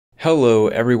Hello,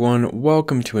 everyone.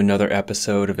 Welcome to another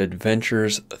episode of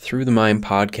Adventures Through the Mind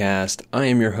podcast. I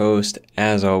am your host,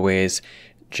 as always,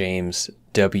 James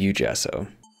W. Gesso.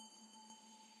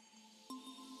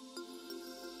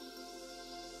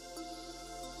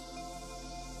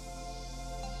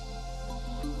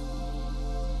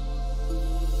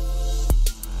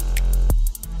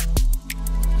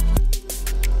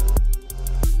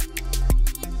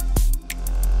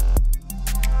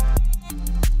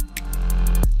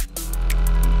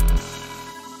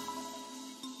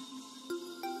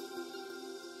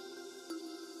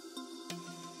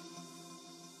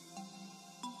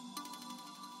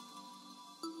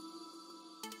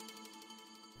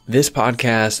 This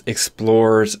podcast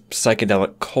explores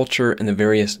psychedelic culture and the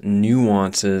various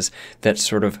nuances that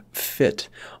sort of fit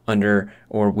under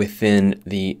or within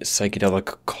the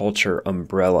psychedelic culture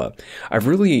umbrella. I've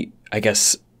really,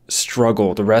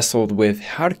 wrestled with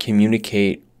how to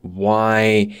communicate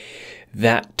why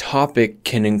that topic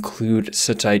can include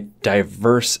such a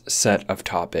diverse set of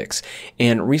topics.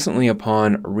 And recently,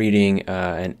 upon reading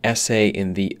an essay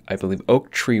in the,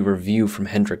 Oak Tree Review from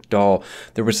Hendrik Dahl,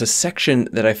 there was a section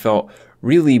that I felt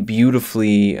really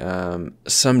beautifully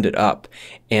summed it up.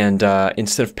 And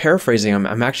instead of paraphrasing,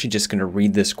 I'm actually just going to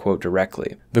read this quote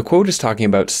directly. The quote is talking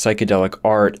about psychedelic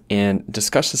art and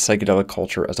discusses psychedelic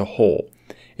culture as a whole.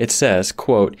 It says,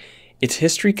 quote, "Its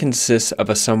history consists of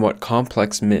a somewhat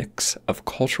complex mix of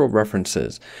cultural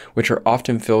references, which are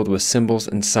often filled with symbols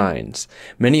and signs,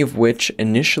 many of which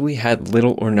initially had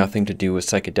little or nothing to do with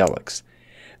psychedelics.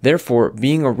 Therefore,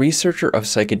 being a researcher of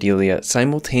psychedelia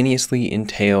simultaneously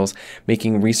entails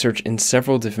making research in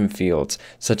several different fields,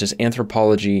 such as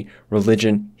anthropology,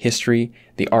 religion, history,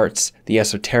 the arts, the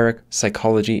esoteric,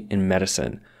 psychology, and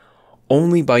medicine.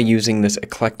 Only by using this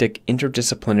eclectic,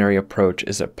 interdisciplinary approach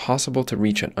is it possible to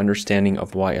reach an understanding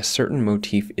of why a certain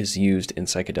motif is used in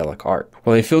psychedelic art."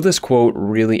 Well, I feel this quote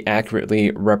really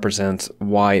accurately represents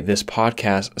why this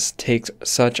podcast takes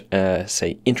such a,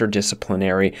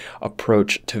 interdisciplinary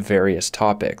approach to various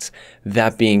topics.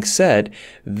 That being said,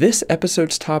 this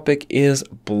episode's topic is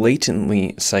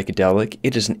blatantly psychedelic.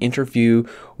 It is an interview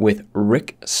with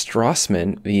Rick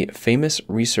Strassman, the famous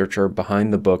researcher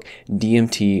behind the book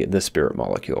DMT, The Spirit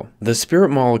Molecule. The Spirit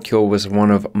Molecule was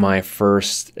one of my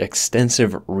first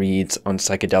extensive reads on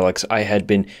psychedelics. I had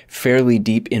been fairly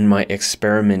deep in my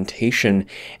experimentation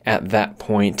at that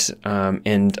point,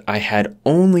 and I had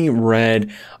only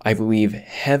read,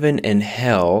 Heaven and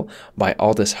Hell by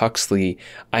Aldous Huxley.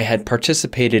 I had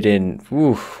participated in,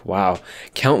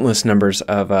 countless numbers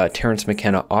of Terence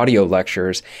McKenna audio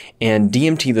lectures, and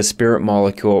DMT, The Spirit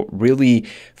Molecule, really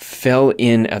fell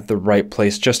in at the right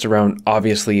place just around,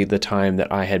 obviously, the time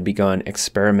that I had begun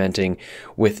experimenting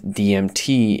with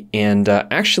DMT, and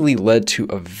actually led to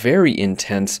a very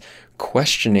intense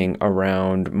questioning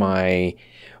around my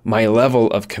level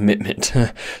of commitment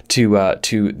to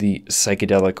the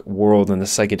psychedelic world and the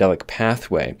psychedelic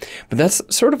pathway. But that's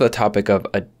sort of the topic of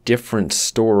a different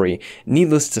story.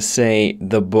 Needless to say,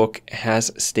 the book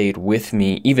has stayed with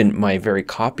me. Even my very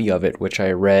copy of it, which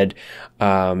I read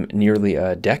nearly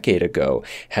a decade ago,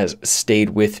 has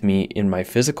stayed with me in my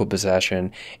physical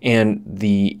possession, and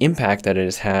the impact that it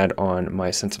has had on my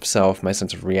sense of self, my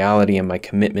sense of reality, and my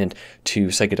commitment to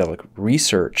psychedelic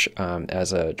research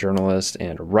as a journalist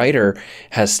and a writer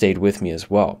has stayed with me as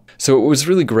well. So it was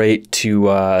really great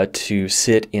to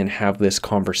sit and have this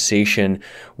conversation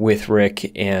with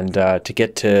Rick and to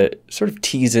get to sort of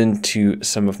tease into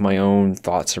some of my own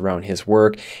thoughts around his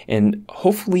work and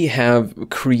hopefully have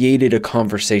created a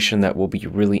conversation that will be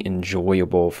really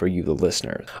enjoyable for you, the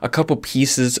listener. A couple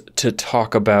pieces to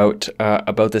talk about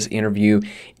this interview.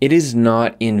 It is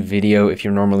not in video if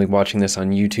you're normally watching this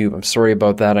on YouTube. I'm sorry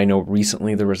about that. I know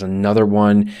recently there was another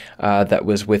one that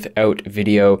was without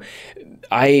video.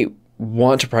 I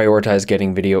want to prioritize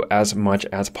getting video as much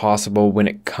as possible. When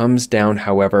it comes down,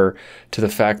 however, to the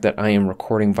fact that I am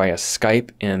recording via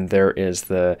Skype and there is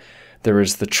the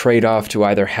trade-off to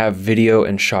either have video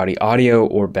and shoddy audio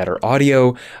or better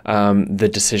audio, the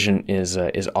decision is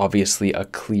obviously a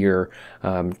clear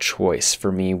choice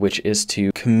for me, which is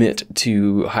to commit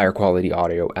to higher quality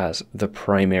audio as the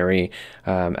primary,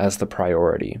 as the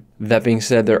priority. That being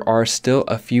said, there are still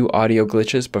a few audio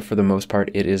glitches, but for the most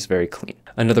part, it is very clean.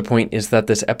 Another point is that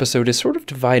this episode is sort of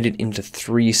divided into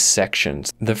 3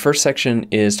 sections. The first section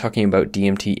is talking about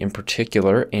DMT in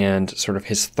particular and sort of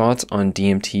his thoughts on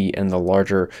DMT and the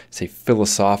larger,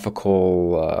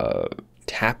 philosophical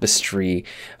tapestry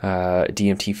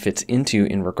DMT fits into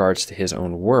in regards to his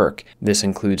own work. This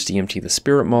includes DMT, the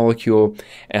spirit molecule,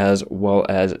 as well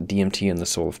as DMT and the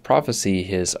Soul of Prophecy,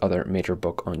 his other major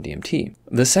book on DMT.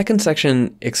 The second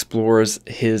section explores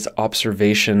his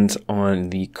observations on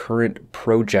the current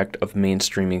project of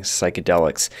mainstreaming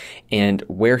psychedelics and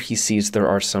where he sees there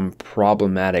are some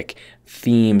problematic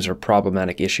themes or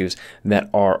problematic issues that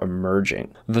are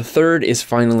emerging. The third is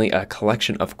finally a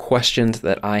collection of questions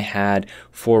that I had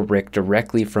for Rick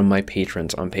directly from my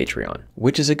patrons on Patreon,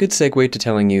 which is a good segue to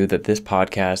telling you that this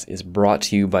podcast is brought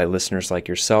to you by listeners like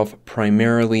yourself,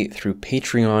 primarily through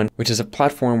Patreon, which is a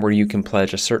platform where you can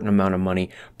pledge a certain amount of money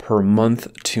per month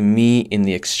to me in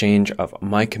the exchange of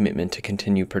my commitment to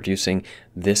continue producing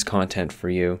this content for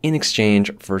you, in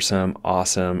exchange for some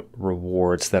awesome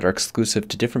rewards that are exclusive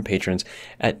to different patrons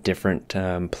at different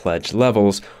pledge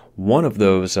levels. One of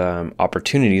those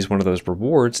opportunities, one of those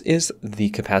rewards, is the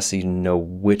capacity to know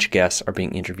which guests are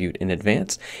being interviewed in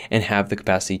advance and have the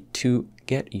capacity to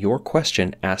get your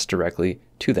question asked directly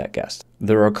to that guest.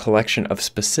 There are a collection of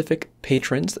specific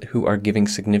patrons who are giving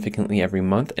significantly every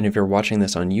month, and if you're watching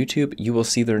this on YouTube, you will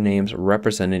see their names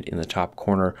represented in the top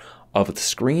corner of the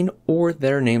screen, or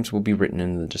their names will be written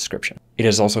in the description. It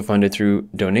is also funded through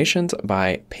donations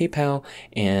by PayPal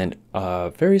and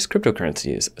various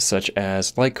cryptocurrencies such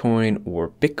as Litecoin or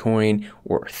Bitcoin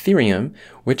or Ethereum,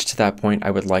 which to that point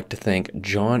I would like to thank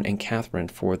John and Catherine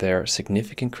for their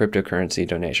significant cryptocurrency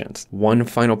donations. One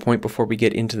final point before we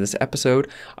get into this episode,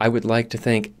 I would like to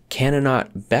thank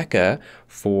Canonaut Becca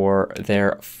for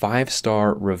their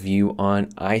 5-star review on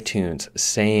iTunes,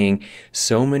 saying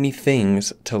so many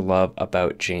things to love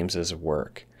about James's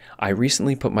work. I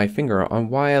recently put my finger on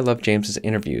why I love James's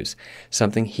interviews,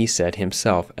 something he said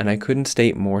himself, and I couldn't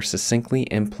state more succinctly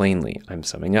and plainly. I'm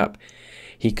summing up.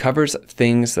 He covers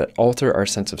things that alter our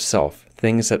sense of self,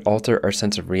 things that alter our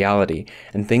sense of reality,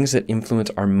 and things that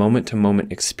influence our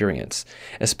moment-to-moment experience,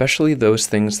 especially those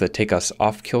things that take us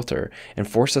off kilter and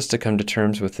force us to come to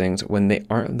terms with things when they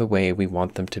aren't the way we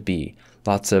want them to be.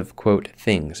 Lots of, quote,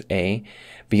 things, eh?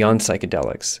 Beyond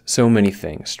psychedelics, so many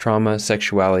things, trauma,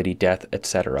 sexuality, death,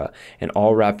 etc., and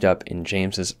all wrapped up in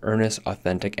James's earnest,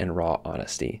 authentic, and raw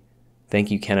honesty.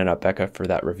 Thank you, Canonaut Becca, for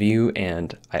that review,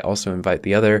 and I also invite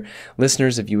the other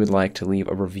listeners, if you would like to leave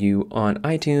a review on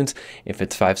iTunes. If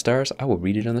it's 5 stars, I will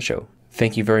read it on the show.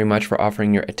 Thank you very much for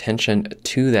offering your attention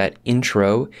to that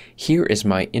intro. Here is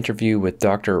my interview with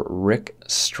Dr. Rick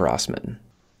Strassman.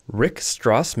 Rick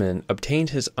Strassman obtained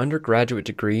his undergraduate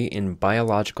degree in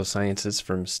biological sciences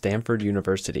from Stanford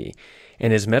University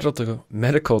and his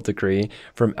medical degree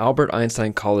from Albert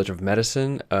Einstein College of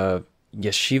Medicine of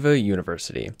Yeshiva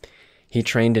University. He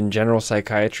trained in general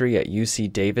psychiatry at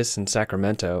UC Davis in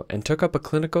Sacramento and took up a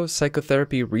clinical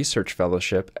psychotherapy research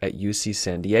fellowship at UC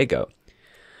San Diego.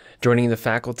 Joining the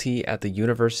faculty at the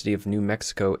University of New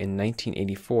Mexico in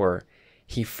 1984,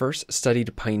 he first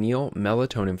studied pineal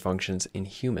melatonin functions in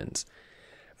humans.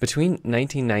 Between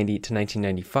 1990 to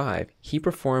 1995, he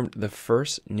performed the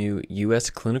first new U.S.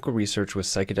 clinical research with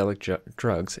psychedelic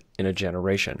drugs in a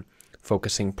generation,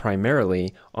 focusing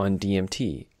primarily on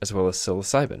DMT as well as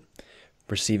psilocybin,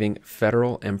 receiving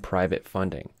federal and private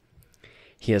funding.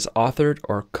 He has authored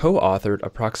or co-authored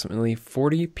approximately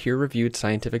 40 peer-reviewed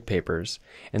scientific papers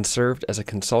and served as a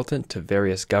consultant to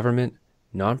various government,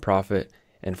 nonprofit,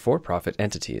 and for-profit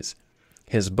entities.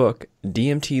 His book,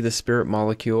 DMT, the Spirit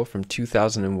Molecule from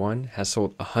 2001, has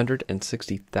sold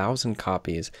 160,000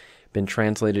 copies, been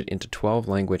translated into 12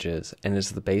 languages, and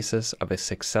is the basis of a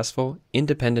successful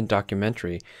independent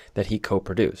documentary that he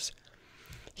co-produced.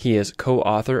 He is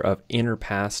co-author of Inner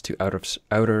Paths to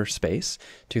Outer Space,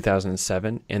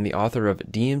 2007, and the author of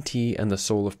DMT and the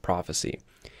Soul of Prophecy.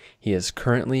 He is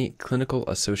currently Clinical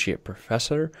Associate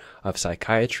Professor of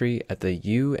Psychiatry at the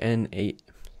UNM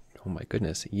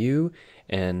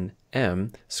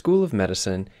School of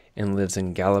Medicine and lives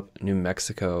in Gallup, New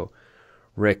Mexico.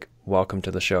 Rick, welcome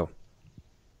to the show.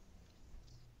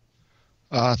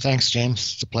 Thanks,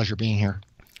 James. It's a pleasure being here.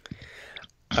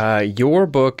 Your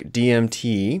book,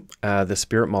 DMT, the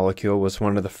Spirit Molecule, was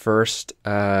one of the first,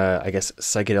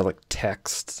 psychedelic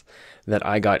texts that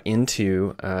I got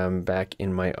into back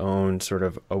in my own sort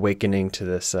of awakening to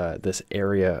this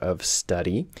area of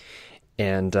study.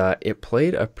 And it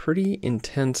played a pretty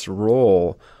intense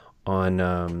role on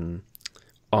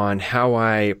how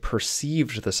I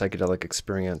perceived the psychedelic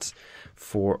experience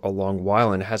for a long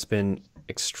while, and has been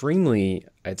extremely,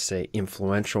 I'd say,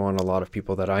 influential on a lot of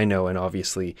people that I know, and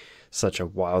obviously such a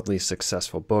wildly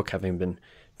successful book, having been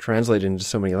translated into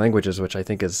so many languages, which I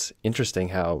think is interesting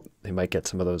how they might get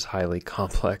some of those highly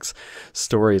complex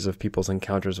stories of people's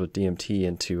encounters with DMT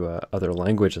into other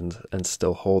language and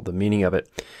still hold the meaning of it.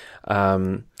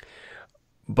 But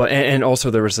also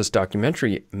there was this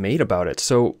documentary made about it.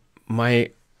 So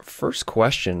my first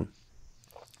question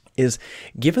is,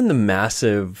 given the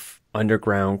massive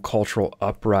underground cultural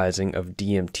uprising of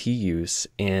DMT use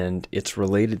and its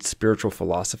related spiritual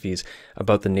philosophies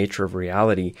about the nature of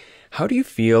reality, how do you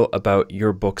feel about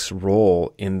your book's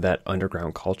role in that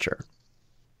underground culture?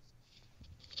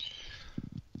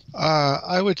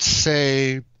 I would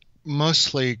say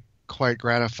mostly quite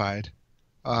gratified.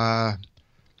 The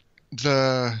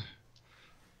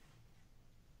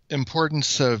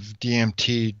importance of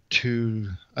DMT to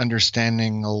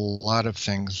understanding a lot of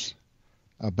things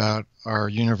about our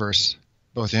universe,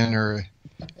 both inner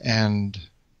and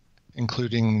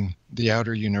including the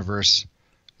outer universe.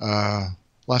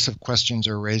 Lots of questions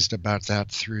are raised about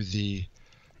that through the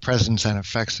presence and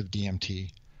effects of DMT.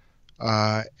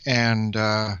 And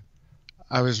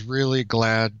I was really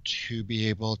glad to be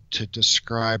able to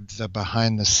describe the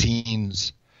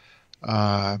behind-the-scenes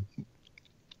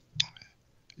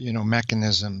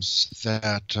mechanisms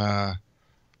that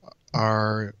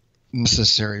are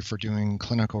necessary for doing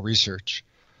clinical research.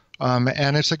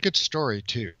 And it's a good story,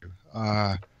 too.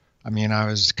 I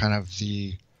was kind of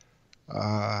the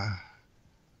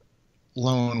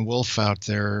lone wolf out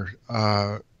there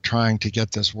trying to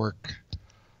get this work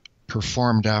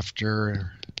performed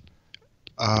after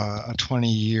a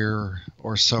 20-year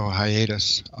or so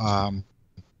hiatus.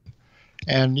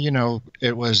 And,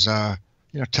 it was,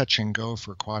 touch and go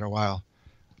for quite a while.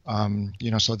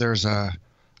 So there's a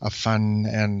fun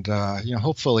and,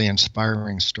 hopefully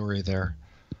inspiring story there.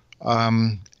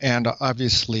 And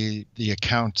obviously the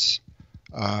accounts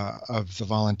of the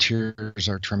volunteers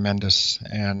are tremendous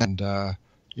and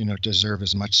deserve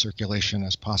as much circulation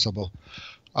as possible.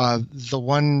 The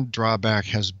one drawback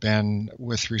has been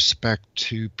with respect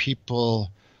to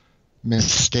people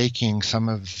mistaking some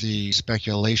of the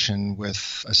speculation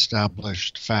with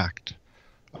established fact.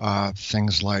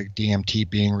 Things like DMT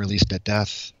being released at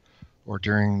death or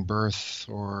during birth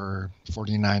or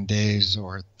 49 days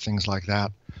or things like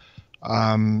that.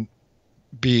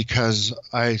 Because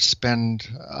I spend,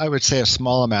 I would say, a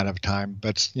small amount of time,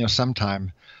 but some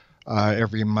time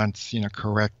every month,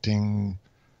 correcting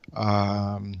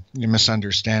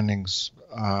misunderstandings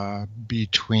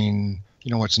between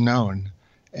what's known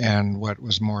and what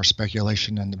was more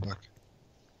speculation in the book.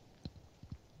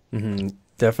 Mm-hmm.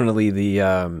 Definitely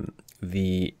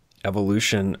the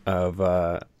evolution of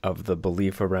the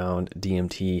belief around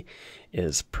DMT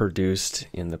is produced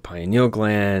in the pineal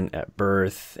gland at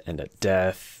birth and at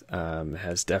death,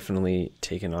 has definitely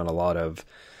taken on a lot of,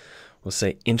 we'll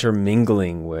say,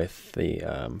 intermingling with the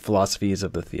philosophies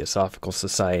of the Theosophical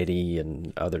Society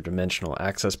and other dimensional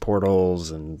access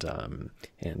portals and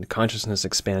consciousness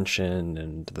expansion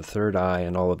and the third eye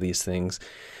and all of these things.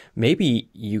 Maybe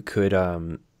you could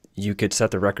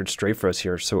set the record straight for us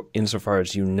here. So insofar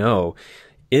as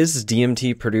is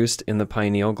DMT produced in the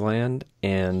pineal gland?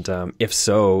 And if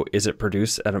so, is it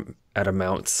produced at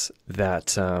amounts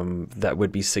that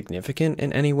would be significant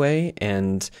in any way?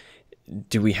 And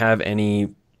do we have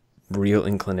any real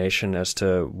inclination as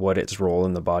to what its role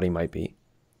in the body might be?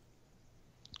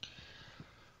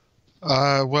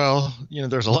 Well,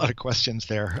 there's a lot of questions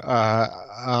there.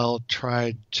 I'll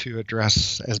try to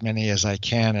address as many as I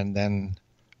can, and then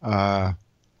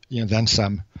then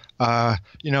some.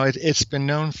 It's been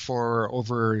known for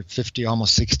over 50,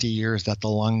 almost 60 years that the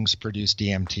lungs produce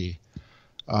DMT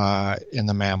in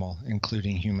the mammal,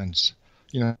 including humans.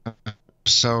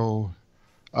 So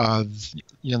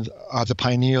the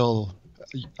pineal,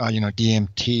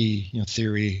 DMT,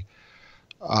 theory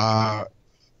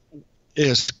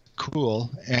is cool,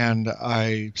 and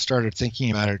I started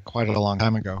thinking about it quite a long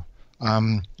time ago.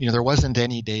 There wasn't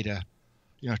any data,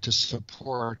 to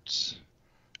support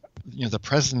the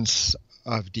presence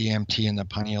of DMT in the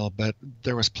pineal, but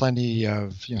there was plenty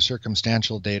of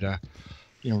circumstantial data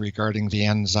regarding the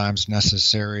enzymes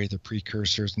necessary, the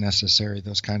precursors necessary,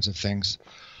 those kinds of things.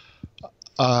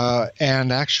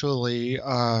 And actually,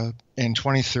 in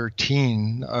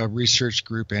 2013, a research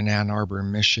group in Ann Arbor,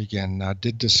 Michigan,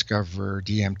 did discover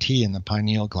DMT in the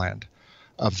pineal gland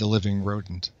of the living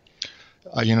rodent.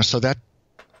 So that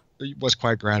was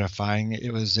quite gratifying.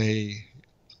 It was a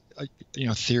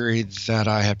theory that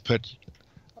I had put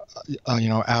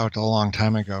out a long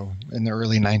time ago in the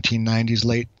early 1990s,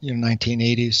 late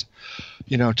 1980s,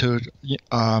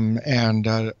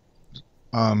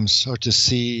 so to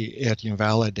see it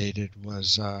validated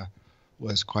was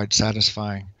quite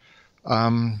satisfying.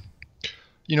 Um,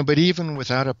 but even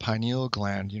without a pineal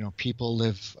gland, people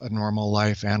live a normal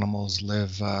life. Animals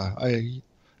live a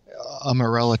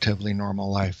relatively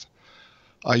normal life.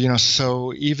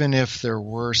 So even if there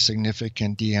were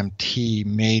significant DMT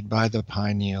made by the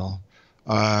pineal,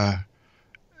 uh,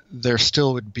 there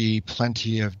still would be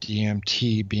plenty of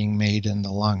DMT being made in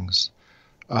the lungs.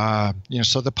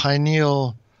 So the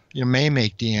pineal, may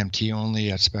make DMT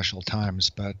only at special times,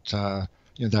 but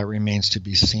that remains to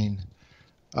be seen.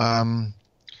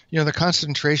 The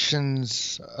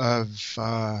concentrations of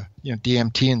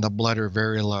DMT in the blood are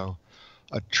very low,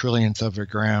 a trillionth of a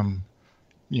gram,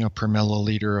 per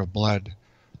milliliter of blood.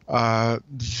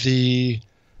 The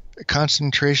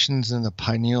concentrations in the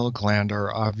pineal gland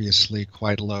are obviously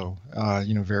quite low,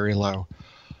 very low.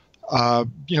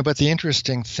 But the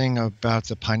interesting thing about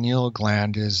the pineal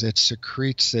gland is it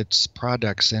secretes its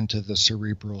products into the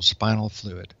cerebral spinal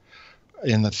fluid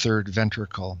in the third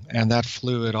ventricle, and that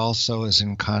fluid also is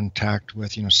in contact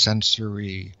with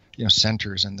sensory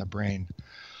centers in the brain.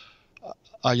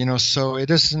 So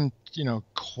it isn't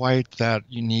quite that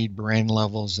you need brain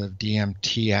levels of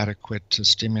DMT adequate to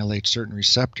stimulate certain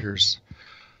receptors.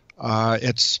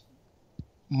 It's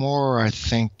more, I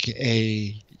think,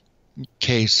 a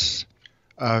case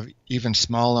of even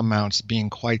small amounts being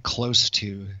quite close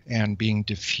to and being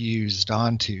diffused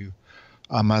onto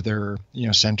other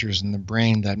centers in the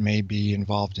brain that may be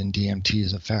involved in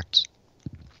DMT's effects.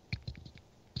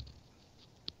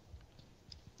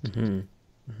 Mm-hmm.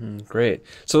 Mm-hmm. Great.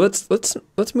 So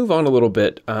let's move on a little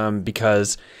bit,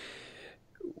 because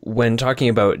when talking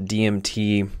about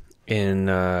DMT in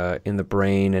the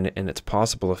brain and its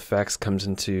possible effects comes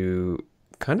into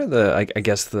kind of I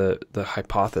guess the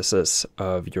hypothesis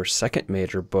of your second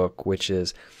major book, which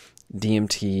is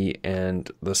DMT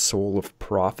and the Soul of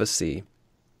Prophecy.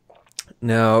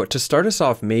 Now, to start us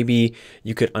off, maybe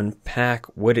you could unpack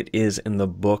what it is in the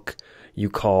book you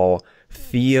call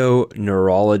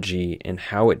theoneurology and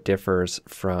how it differs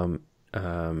from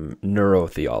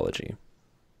neurotheology.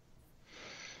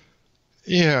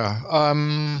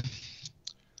 Yeah.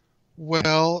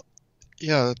 Well,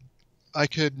 yeah, I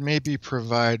could maybe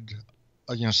provide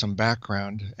some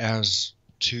background as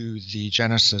to the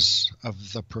genesis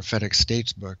of the Prophetic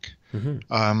States book.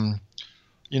 Mm-hmm.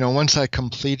 Once I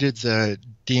completed the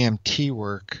DMT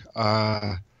work,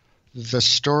 the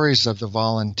stories of the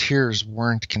volunteers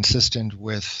weren't consistent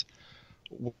with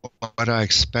what I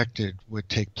expected would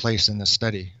take place in the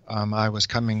study. I was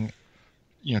coming,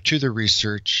 to the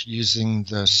research using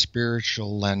the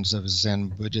spiritual lens of Zen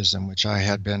Buddhism, which I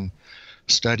had been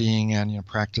studying and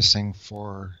practicing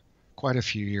for quite a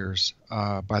few years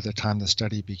by the time the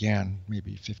study began,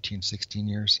 maybe 15, 16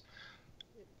 years.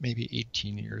 Maybe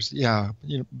 18 years, yeah,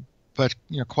 but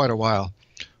quite a while.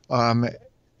 And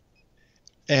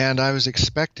I was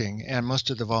expecting, and most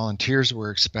of the volunteers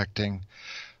were expecting,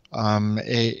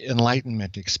 a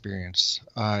enlightenment experience.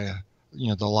 The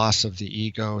loss of the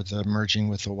ego, the merging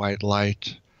with the white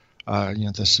light,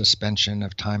 the suspension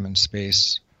of time and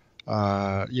space.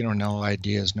 No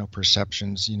ideas, no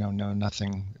perceptions, no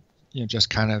nothing.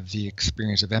 Just kind of the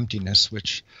experience of emptiness,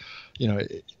 which,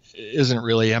 isn't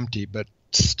really empty, but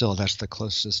still that's the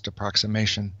closest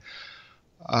approximation.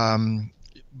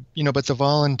 But the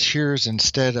volunteers,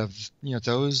 instead of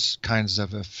those kinds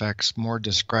of effects, more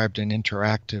described an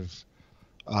interactive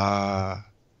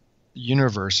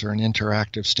universe or an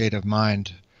interactive state of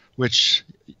mind, which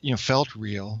felt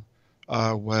real,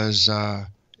 was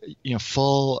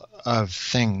full of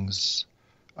things,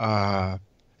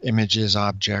 images,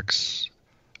 objects,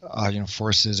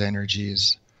 forces,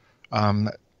 energies,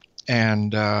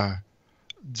 and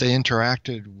they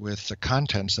interacted with the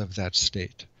contents of that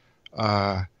state,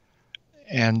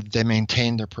 and they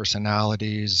maintained their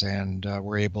personalities and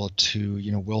were able to,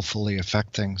 willfully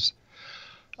affect things.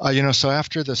 So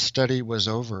after the study was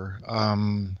over,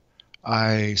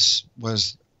 I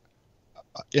was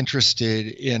interested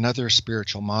in other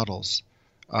spiritual models,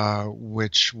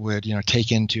 which would,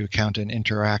 take into account an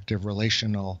interactive,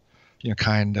 relational,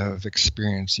 kind of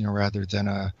experience, rather than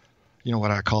a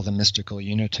what I call the mystical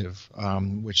unitive,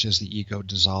 which is the ego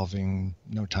dissolving,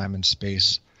 no time and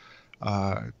space,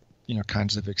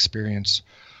 kinds of experience.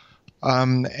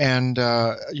 There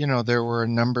were a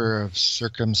number of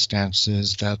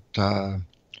circumstances that,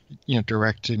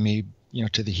 directed me,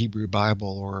 to the Hebrew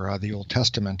Bible or the Old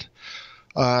Testament.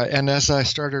 And as I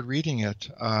started reading it,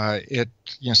 it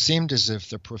seemed as if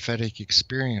the prophetic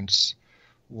experience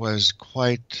was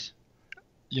quite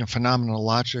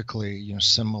phenomenologically,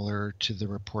 similar to the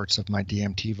reports of my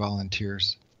DMT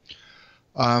volunteers.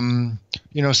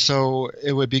 So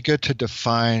it would be good to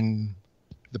define,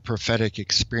 the prophetic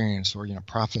experience or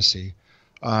prophecy,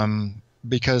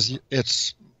 because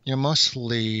it's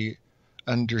mostly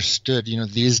understood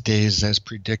these days as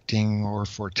predicting or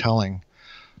foretelling,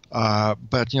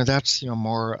 but that's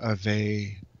more of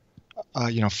a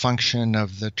function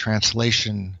of the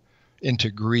translation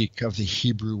into Greek of the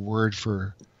Hebrew word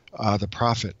for the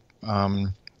prophet.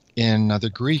 In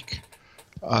the Greek,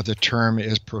 the term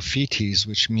is prophetes,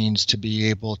 which means to be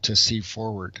able to see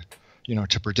forward,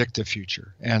 to predict the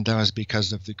future. And that was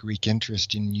because of the Greek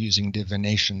interest in using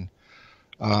divination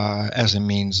as a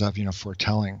means of,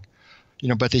 foretelling.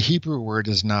 But the Hebrew word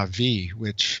is navi,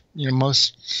 which,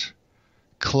 most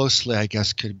closely, I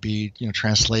guess, could be,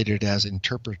 translated as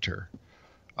interpreter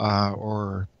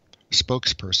or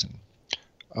spokesperson.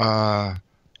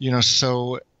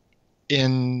 So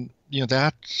in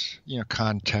that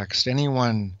context,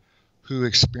 anyone who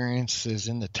experiences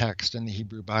in the text in the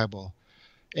Hebrew Bible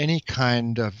any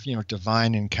kind of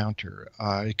divine encounter,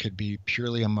 it could be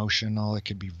purely emotional, it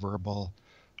could be verbal,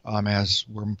 as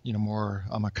we're more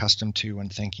accustomed to when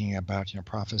thinking about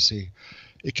prophecy.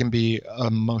 It can be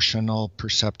emotional,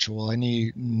 perceptual,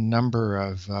 any number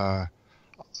of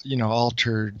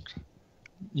altered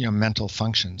mental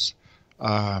functions.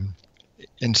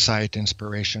 Insight,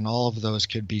 inspiration, all of those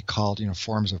could be called,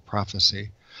 forms of prophecy.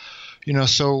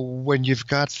 So when you've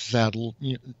got that,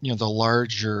 the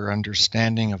larger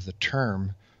understanding of the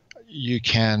term, you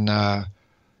can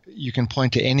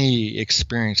point to any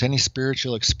experience, any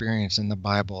spiritual experience in the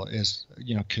Bible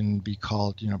can be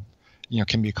called,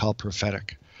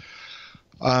 prophetic.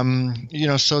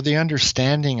 So the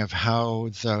understanding of how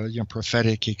the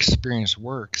prophetic experience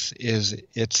works is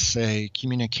it's a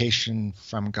communication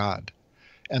from God.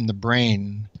 And the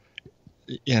brain,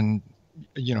 in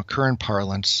current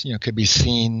parlance, could be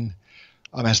seen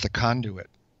as the conduit,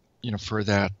 for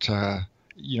that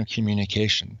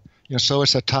communication. So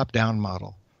it's a top-down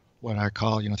model, what I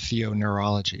call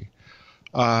theoneurology,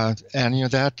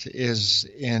 and that is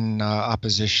in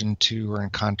opposition to or in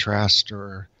contrast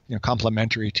or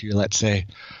complementary to, let's say,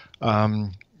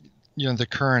 the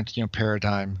current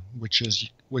paradigm, which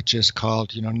is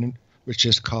called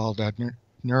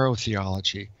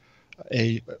neurotheology,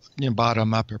 a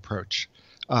bottom-up approach.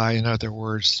 In other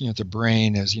words, the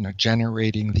brain is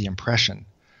generating the impression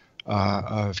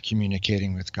of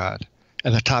communicating with God,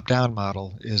 and the top-down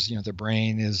model is the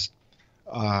brain is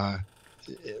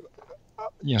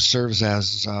serves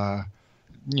as the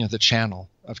channel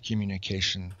of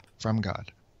communication from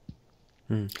God.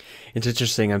 It's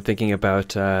interesting. I'm thinking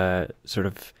about sort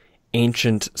of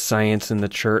ancient science in the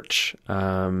church,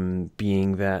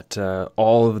 being that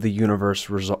all of the universe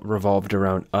revolved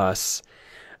around us,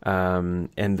 and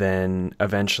then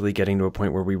eventually getting to a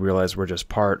point where we realize we're just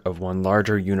part of one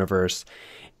larger universe,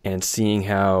 and seeing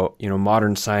how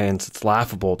modern science, it's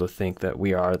laughable to think that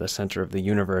we are the center of the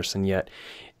universe, and yet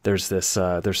there's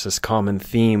this common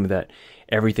theme that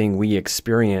everything we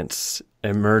experience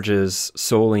emerges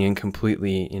solely and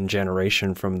completely in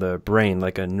generation from the brain,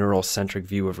 like a neural-centric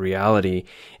view of reality,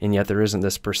 and yet there isn't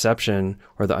this perception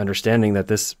or the understanding that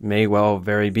this may well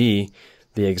very be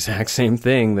the exact same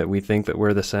thing, that we think that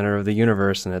we're the center of the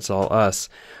universe and it's all us,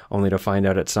 only to find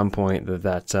out at some point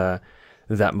that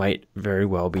might very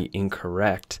well be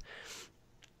incorrect.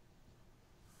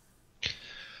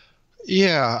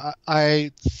 Yeah,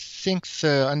 I think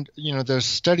the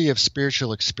study of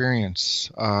spiritual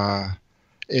experience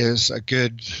is a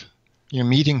good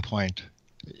meeting point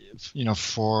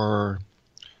for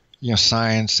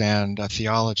science and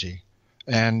theology,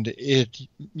 and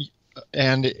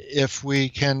if we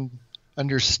can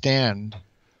understand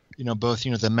both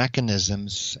the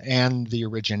mechanisms and the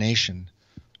origination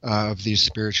of these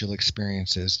spiritual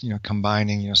experiences,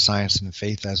 combining science and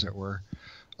faith, as it were,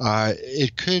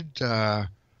 it could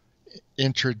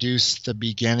introduce the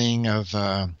beginning of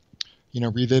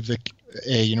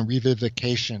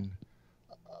revivification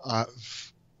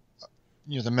of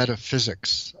the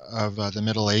metaphysics of the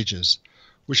Middle Ages,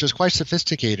 which was quite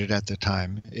sophisticated at the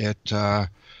time. It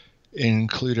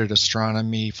included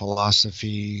astronomy,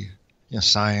 philosophy,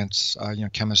 science,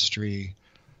 chemistry,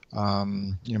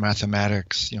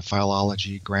 mathematics,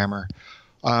 philology, grammar,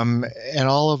 and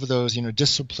all of those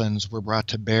disciplines were brought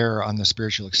to bear on the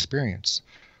spiritual experience.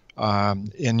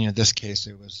 In this case,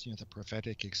 it was the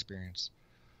prophetic experience.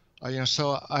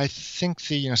 So I think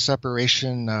the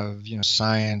separation of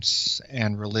science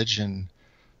and religion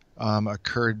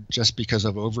occurred just because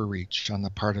of overreach on the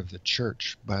part of the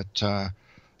church. But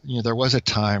there was a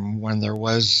time when there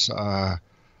was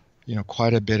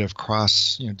quite a bit of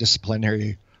cross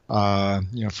disciplinary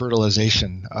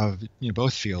fertilization of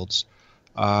both fields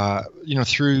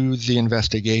through the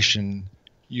investigation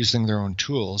using their own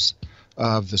tools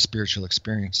of the spiritual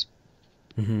experience.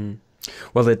 Mm-hmm.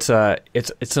 Well,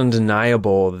 it's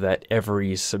undeniable that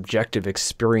every subjective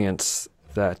experience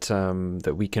that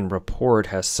that we can report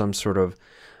has some sort of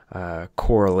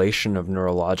correlation of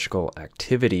neurological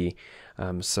activity.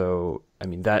 So, I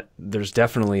mean, that there's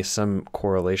definitely some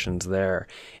correlations there.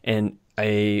 And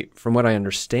from what I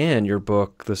understand, your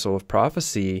book, The Soul of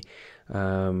Prophecy,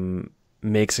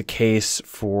 makes a case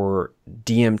for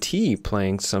DMT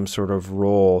playing some sort of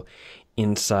role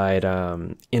inside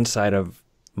of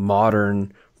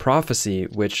modern prophecy,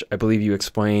 which I believe you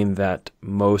explained that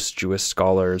most Jewish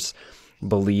scholars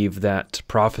believe that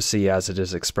prophecy, as it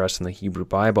is expressed in the Hebrew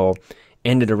Bible,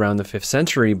 ended around the 5th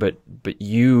century. But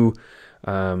you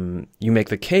make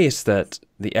the case that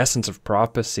the essence of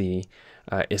prophecy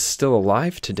is still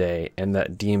alive today, and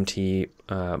that DMT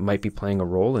might be playing a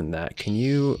role in that. Can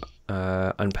you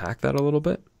unpack that a little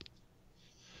bit?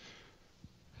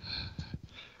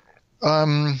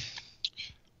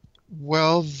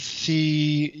 Well,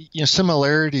 the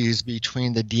similarities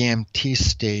between the DMT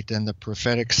state and the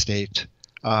prophetic state,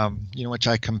 which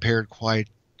I compared quite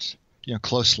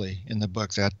closely in the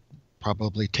book, that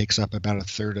probably takes up about a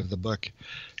third of the book,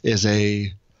 is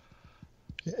a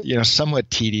somewhat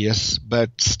tedious but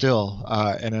still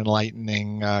an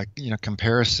enlightening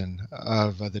comparison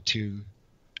of the two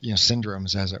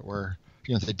syndromes, as it were,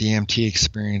 the DMT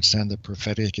experience and the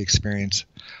prophetic experience.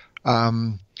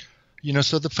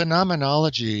 So the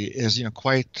phenomenology is,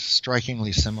 quite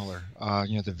strikingly similar.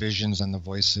 The visions and the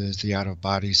voices, the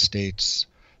out-of-body states,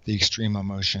 the extreme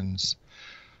emotions,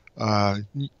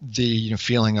 the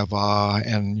feeling of awe,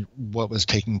 and what was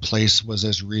taking place was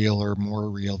as real or more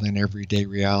real than everyday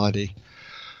reality.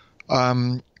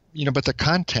 But the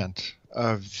content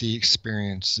of the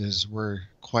experiences were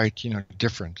quite,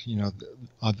 different.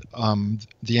 The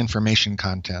information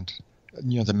content,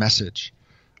 the message.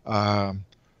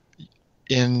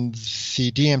 In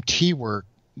the DMT work,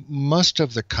 most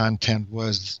of the content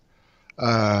was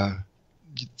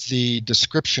the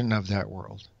description of that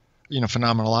world,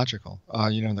 phenomenological,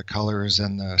 the colors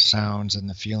and the sounds and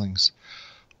the feelings.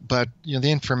 But,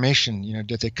 the information,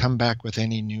 did they come back with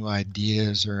any new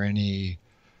ideas or any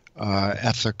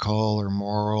ethical or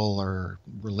moral or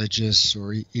religious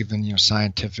or even,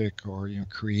 scientific or,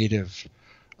 creative,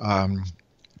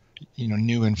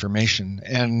 new information?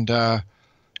 And,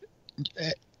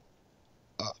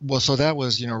 so that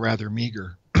was, rather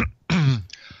meager.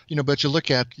 But you look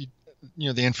at,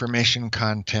 the information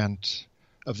content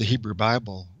of the Hebrew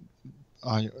Bible,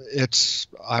 it's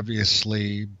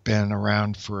obviously been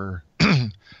around for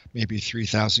maybe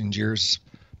 3,000 years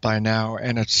by now,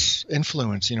 and it's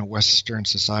influenced, Western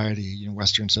society,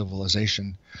 Western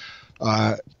civilization,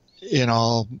 in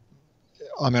all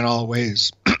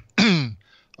ways,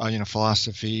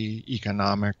 philosophy,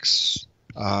 economics,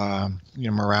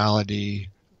 morality,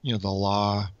 the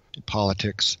law,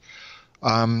 politics.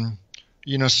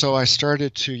 So I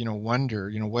started to,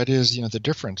 wonder, what is, the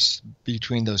difference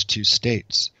between those two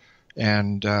states?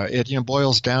 And it,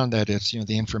 boils down that it's,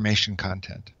 the information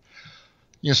content.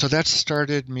 So that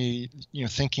started me,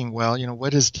 thinking, well,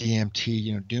 what is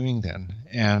DMT, doing then?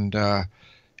 And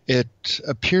it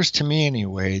appears to me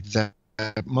anyway that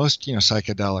most,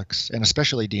 psychedelics, and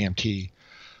especially DMT,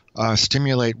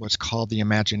 stimulate what's called the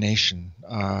imagination,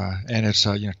 and it's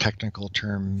a technical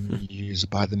term used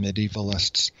by the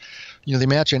medievalists. The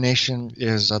imagination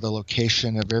is the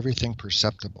location of everything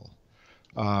perceptible.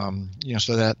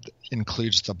 So that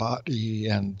includes the body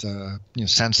and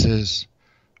senses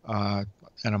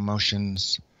and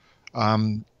emotions.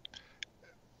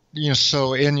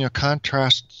 So in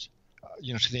contrast,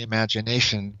 to the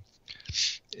imagination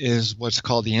is what's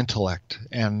called the intellect,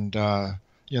 and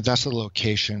that's the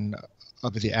location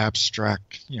of the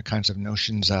abstract, kinds of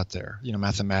notions out there,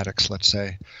 mathematics, let's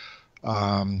say,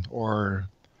 or,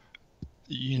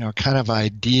 kind of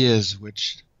ideas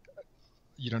which,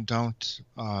 don't,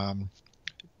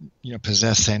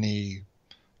 possess any,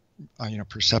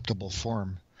 perceptible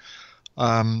form.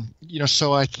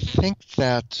 So I think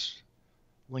that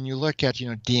when you look at,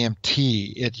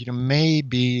 DMT, it, may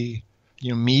be,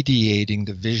 mediating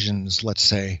the visions, let's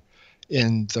say,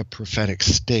 in the prophetic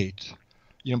state,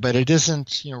 but it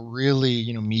isn't,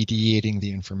 really, mediating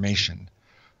the information.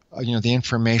 The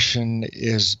information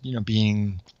is,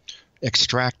 being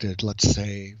extracted, let's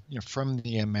say, from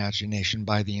the imagination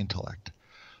by the intellect.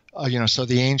 So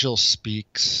the angel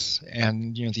speaks,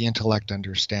 and the intellect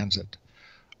understands it.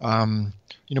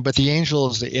 But the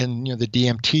angels in the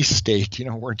DMT state,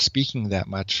 weren't speaking that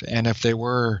much, and if they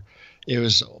were, it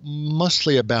was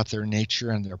mostly about their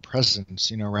nature and their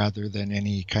presence, rather than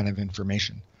any kind of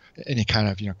information. any kind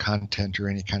of content or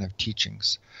any kind of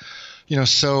teachings.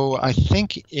 So I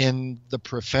think in the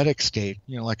prophetic state,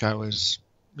 like I was,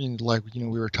 like we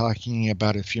were talking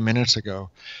about a few minutes ago,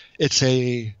 it's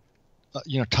a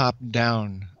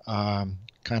top-down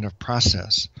kind of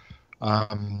process.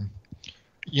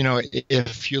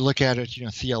 If you look at it,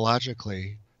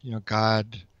 theologically,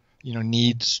 God,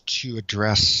 needs to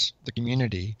address the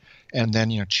community, and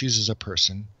then chooses a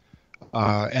person,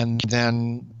 and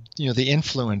then the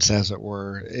influence, as it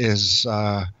were, is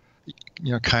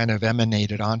kind of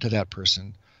emanated onto that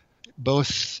person,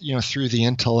 both through the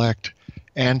intellect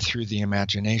and through the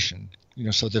imagination.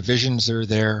 So the visions are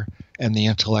there, and the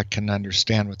intellect can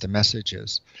understand what the message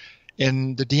is.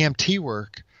 In the DMT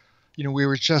work, we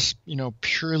were just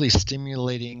purely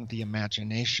stimulating the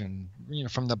imagination,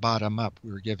 from the bottom up.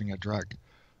 We were giving a drug,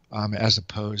 as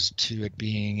opposed to it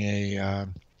being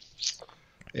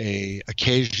a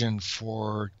occasion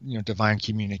for divine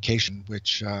communication,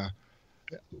 which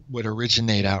would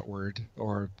originate outward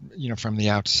or from the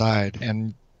outside,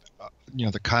 and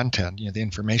the content, the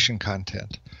information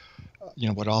content,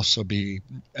 would also be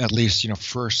at least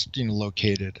first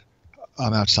located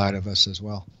outside of us as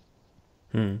well.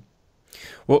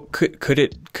 Well, could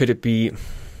it be?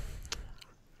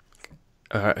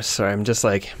 Sorry, I'm just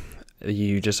like,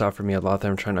 you just offered me a lot that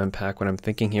I'm trying to unpack what I'm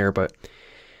thinking here, but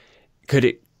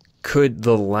could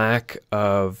the lack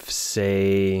of,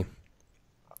 say,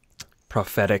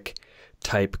 prophetic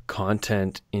type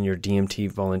content in your DMT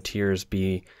volunteers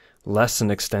be less an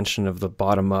extension of the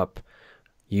bottom up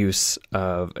use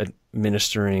of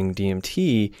administering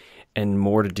DMT and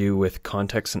more to do with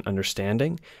context and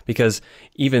understanding? Because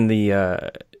even the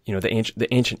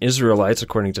ancient Israelites,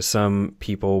 according to some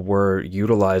people, were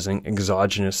utilizing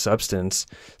exogenous substance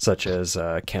such as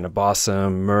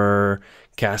cannabosum, myrrh,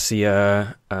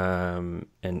 cassia, and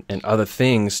other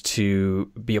things to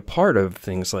be a part of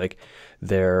things like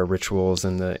their rituals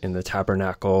in the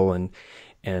tabernacle and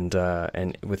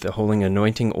with the holy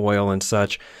anointing oil and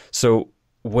such. So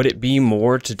would it be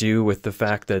more to do with the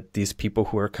fact that these people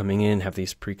who are coming in have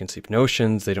these preconceived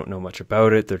notions, they don't know much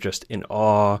about it, they're just in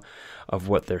awe of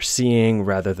what they're seeing,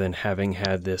 rather than having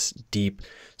had this deep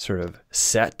sort of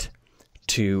set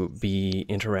to be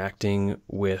interacting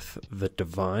with the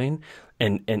divine?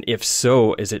 And if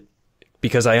so, is it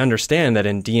because I understand that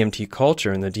in DMT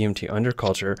culture, in the DMT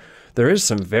underculture, there is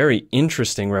some very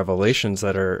interesting revelations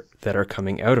that are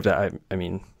coming out of that. I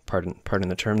mean, pardon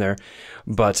the term there,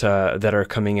 but that are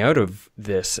coming out of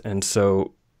this. And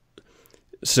so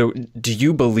do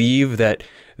you believe that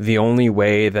the only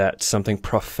way that something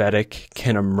prophetic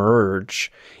can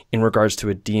emerge in regards to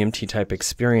a DMT type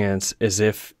experience is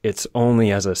if it's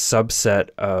only as a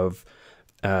subset of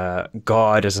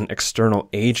God as an external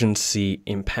agency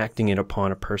impacting it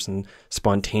upon a person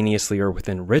spontaneously or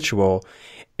within ritual,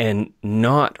 and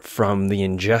not from the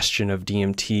ingestion of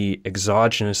DMT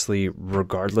exogenously,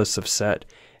 regardless of set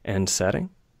and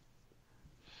setting?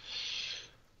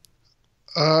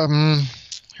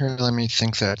 Here, let me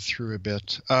think that through a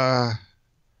bit.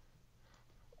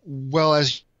 Well,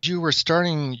 as you were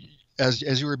starting, as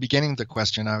you were beginning the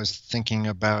question, I was thinking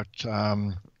about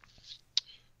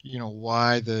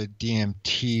why the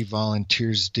DMT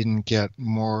volunteers didn't get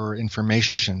more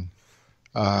information,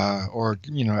 or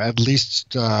at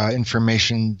least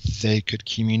information they could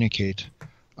communicate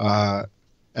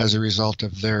as a result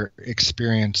of their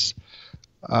experience.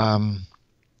 And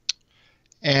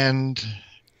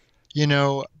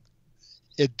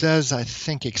it does, I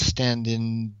think, extend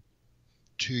into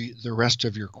the rest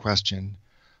of your question.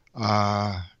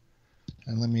 And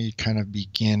let me kind of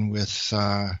begin with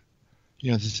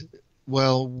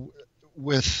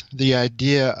with the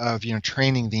idea of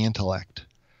training the intellect.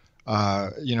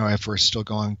 If we're still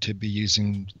going to be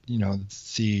using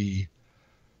the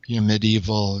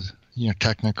medieval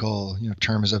technical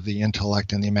terms of the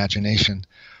intellect and the imagination,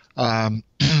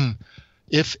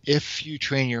 if you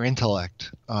train your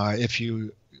intellect, if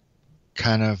you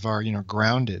kind of are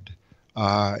grounded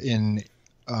in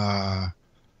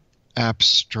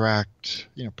abstract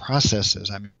processes.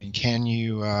 I mean, can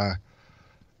you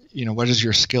what is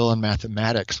your skill in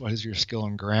mathematics? What is your skill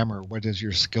in grammar? What is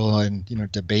your skill in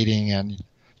debating and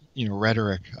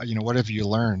rhetoric? What have you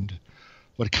learned?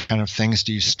 What kind of things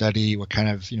do you study? What kind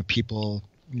of people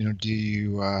do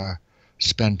you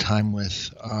spend time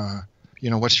with?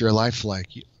 What's your life like?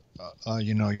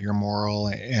 Your moral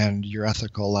and your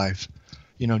ethical life.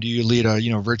 Do you lead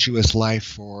a virtuous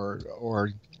life, or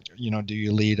do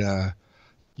you lead a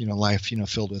life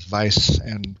filled with vice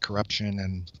and corruption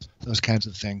and those kinds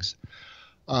of things?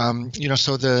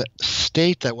 So the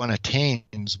state that one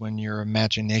attains when your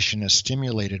imagination is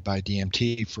stimulated by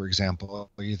DMT, for example,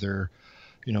 either,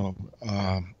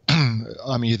 either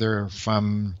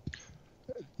from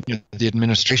the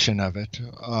administration of it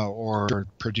or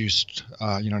produced,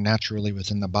 naturally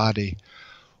within the body,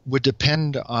 would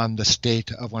depend on the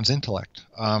state of one's intellect.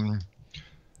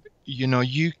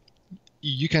 You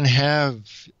can have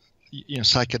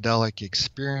psychedelic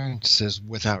experiences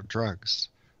without drugs.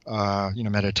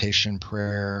 Meditation,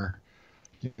 prayer,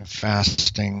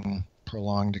 fasting,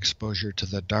 prolonged exposure to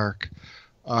the dark.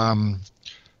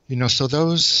 So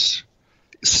those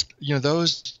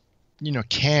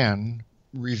can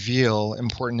reveal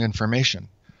important information,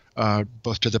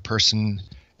 both to the person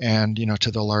and,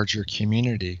 to the larger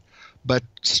community. But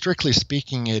strictly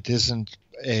speaking, it isn't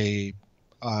a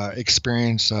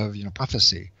experience of,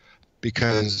 prophecy,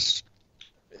 because,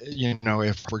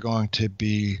 if we're going to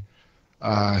be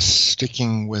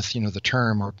sticking with, the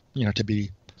term, or, to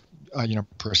be,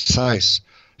 precise,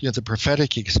 the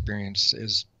prophetic experience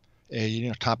is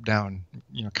a, top-down,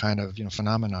 kind of,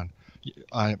 phenomenon.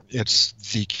 It's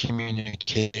the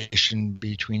communication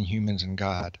between humans and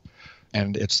God,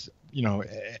 and it's, and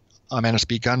it's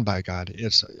begun by God.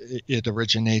 It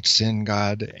originates in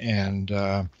God, and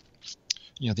the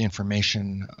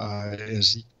information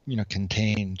is,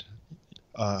 contained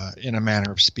in a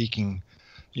manner of speaking,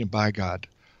 by God.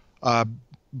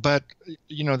 But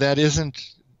that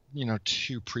isn't,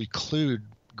 to preclude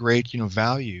great,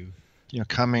 value,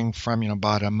 coming from,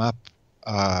 bottom up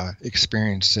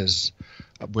experiences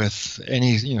with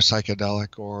any,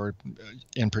 psychedelic, or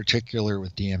in particular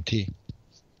with DMT.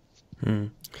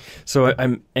 So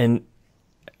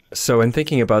in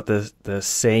thinking about the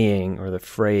saying or the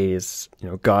phrase,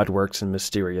 God works in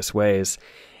mysterious ways,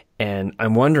 and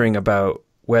I'm wondering about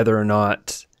whether or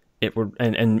not it would,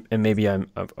 and maybe I'm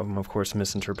of course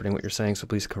misinterpreting what you're saying, so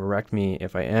please correct me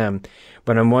if I am,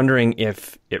 but I'm wondering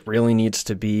if it really needs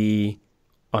to be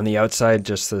on the outside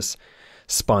just this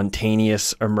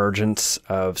spontaneous emergence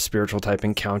of spiritual type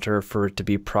encounter for it to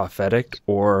be prophetic,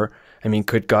 or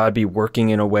could God be working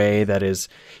in a way that is,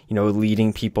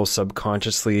 leading people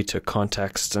subconsciously to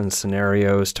contexts and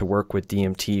scenarios to work with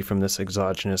DMT from this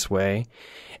exogenous way?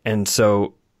 And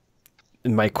so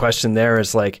my question there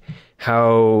is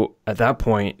how, at that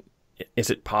point, is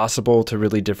it possible to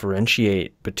really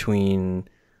differentiate between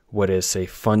what is, say,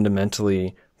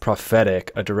 fundamentally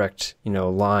prophetic, a direct,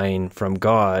 line from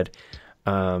God,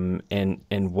 and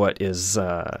what is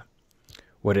a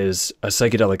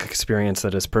psychedelic experience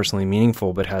that is personally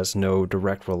meaningful but has no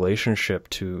direct relationship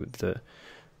to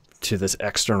this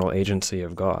external agency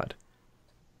of God?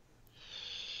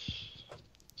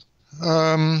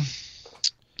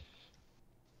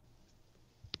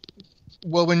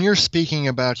 Well, when you're speaking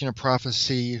about,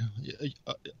 prophecy,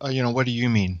 what do you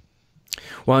mean?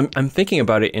 Well, I'm thinking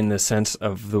about it in the sense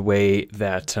of the way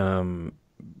that,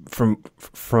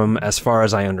 from as far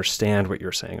as I understand what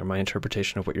you're saying, or my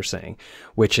interpretation of what you're saying,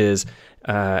 which is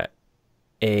a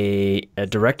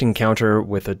direct encounter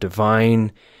with a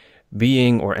divine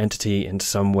being or entity in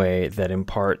some way that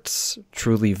imparts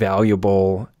truly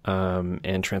valuable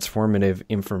and transformative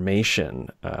information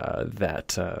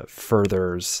that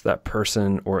furthers that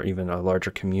person or even a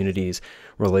larger community's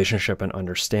relationship and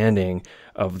understanding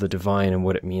of the divine and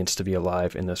what it means to be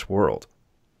alive in this world.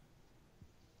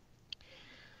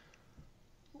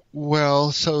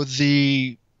 Well, so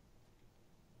the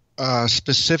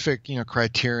specific,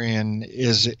 criterion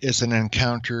is an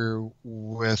encounter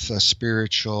with a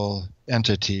spiritual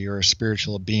entity or a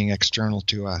spiritual being external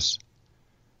to us.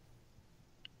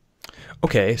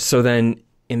 Okay, so then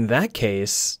in that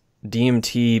case,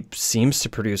 DMT seems to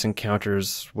produce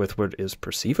encounters with what is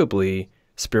perceivably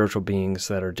spiritual beings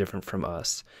that are different from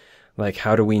us.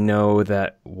 How do we know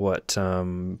that what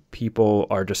people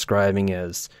are describing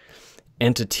as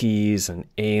entities and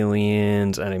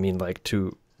aliens, and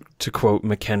to quote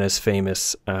McKenna's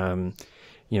famous,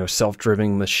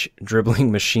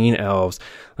 self-dribbling machine elves,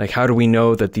 how do we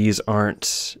know that these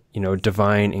aren't,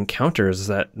 divine encounters,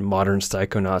 that modern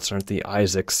psychonauts aren't the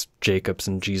Isaacs, Jacobs,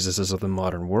 and Jesuses of the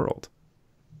modern world?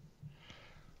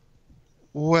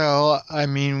 Well,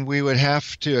 we would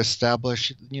have to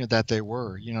establish, that they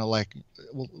were,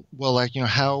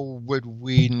 how would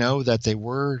we know that they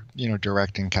were,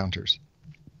 direct encounters?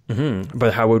 Mm-hmm.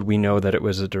 But how would we know that it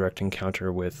was a direct encounter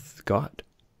with God?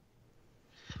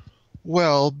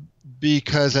 Well,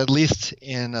 because at least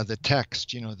in the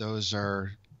text, those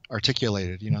are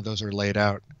articulated, those are laid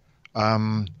out.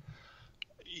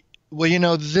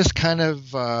 This kind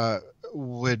of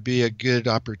would be a good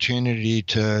opportunity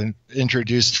to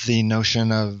introduce the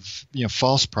notion of,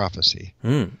 false prophecy.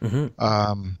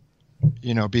 Mm-hmm.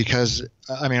 Because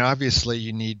I mean, obviously,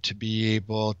 you need to be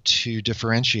able to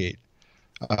differentiate.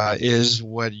 Is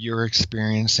what you're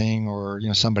experiencing, or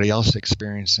somebody else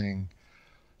experiencing,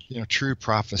 true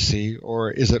prophecy, or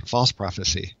is it false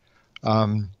prophecy?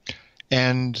 Um,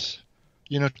 and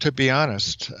to be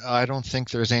honest, I don't think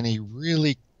there's any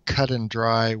really cut and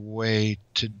dry way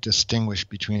to distinguish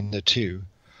between the two.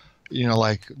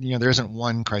 There isn't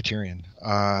one criterion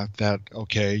that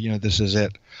okay, this is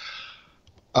it.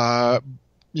 But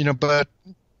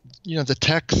the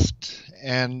text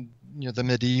and the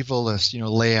medievalists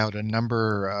lay out a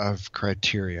number of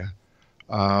criteria.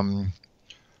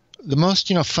 The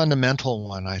most fundamental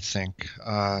one, I think,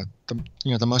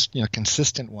 the most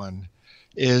consistent one,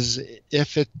 is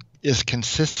if it is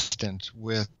consistent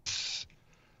with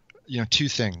two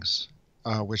things,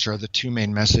 which are the two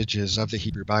main messages of the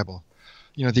Hebrew Bible.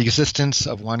 The existence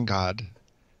of one God,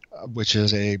 which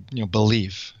is a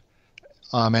belief,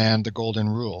 and the golden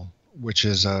rule, which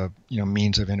is a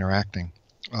means of interacting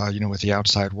with the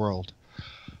outside world.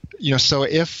 So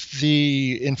if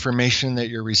the information that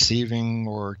you're receiving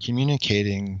or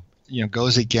communicating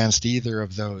goes against either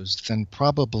of those, then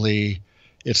probably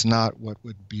it's not what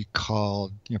would be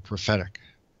called prophetic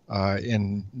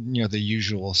in the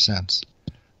usual sense.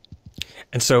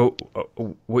 And so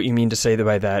what you mean to say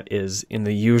by that is in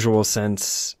the usual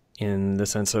sense, in the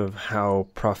sense of how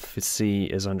prophecy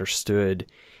is understood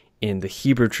in the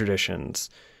Hebrew traditions.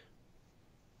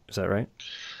 Is that right?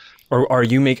 Or are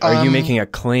you making a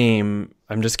claim?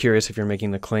 I'm just curious if you're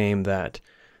making the claim that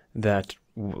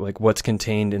like what's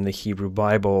contained in the Hebrew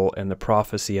Bible and the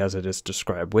prophecy as it is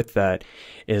described with that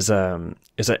is an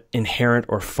inherent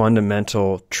or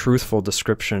fundamental truthful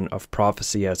description of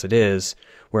prophecy as it is,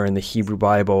 where in the Hebrew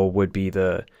Bible would be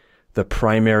the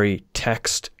primary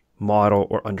text, model,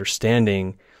 or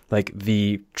understanding, like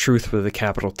the truth with a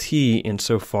capital T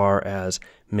insofar as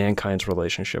mankind's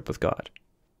relationship with God,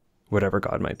 whatever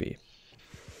God might be.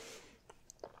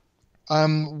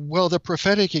 Well, the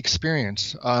prophetic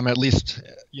experience, at least,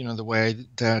 the way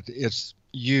that it's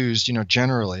used,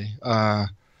 generally,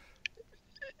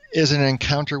 is an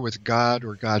encounter with God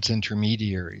or God's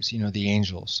intermediaries, the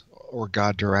angels, or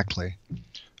God directly.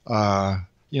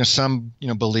 Some,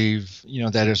 believe,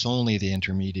 that it's only the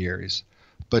intermediaries,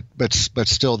 but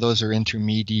still those are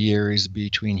intermediaries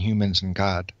between humans and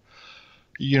God.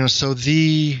 So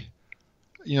the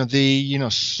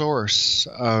source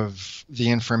of the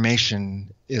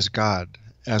information is God,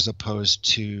 as opposed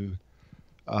to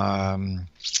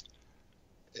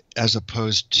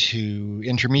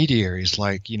intermediaries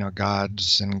like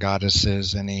gods and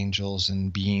goddesses and angels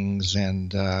and beings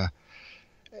and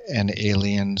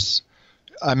aliens.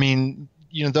 I mean,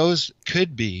 those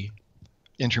could be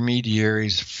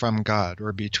intermediaries from God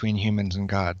or between humans and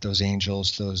God. Those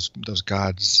angels, those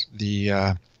gods,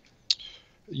 the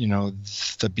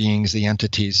beings, the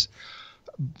entities,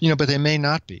 but they may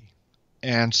not be.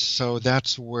 And so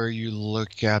that's where you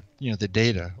look at, the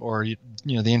data or,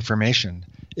 the information.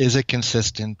 Is it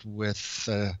consistent with,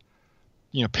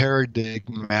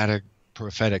 paradigmatic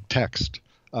prophetic text,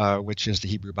 which is the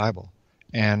Hebrew Bible?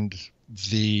 And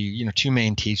the, two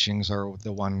main teachings are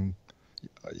the one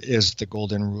is the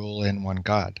golden rule and one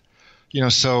God.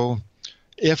 So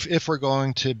if we're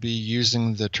going to be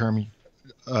using the term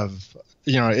of,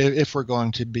 if we're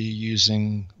going to be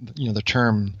using, the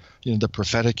term, the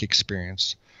prophetic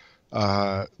experience,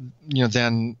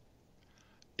 then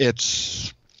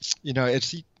it's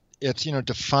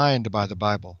defined by the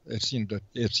Bible. It's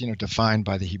defined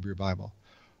by the Hebrew Bible.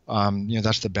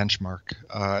 That's the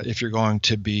benchmark. If you're going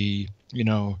to be,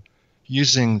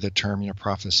 using the term,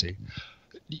 prophecy.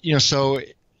 So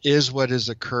is what is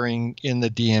occurring in the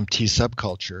DMT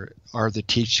subculture, are the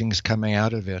teachings coming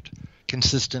out of it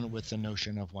consistent with the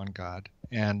notion of one God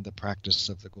and the practice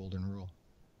of the golden rule?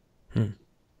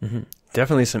 Mm-hmm.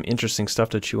 Definitely some interesting stuff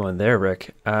to chew on there,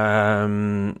 Rick.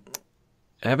 I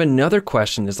have another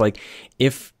question. Is like,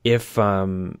 if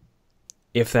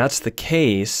that's the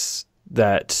case,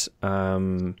 that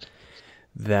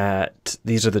that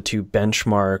these are the two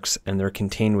benchmarks and they're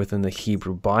contained within the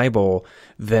Hebrew Bible,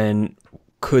 then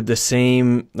could the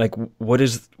same, like, what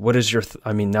is your,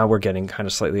 I mean, now we're getting kind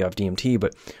of slightly off DMT,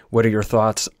 but what are your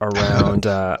thoughts around,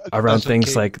 around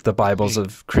things like the Bibles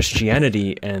of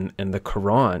Christianity and the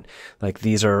Quran? Like,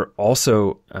 these are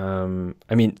also,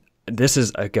 I mean, this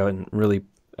is, again, really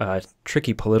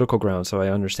tricky political ground, so I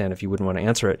understand if you wouldn't want to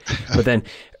answer it. But then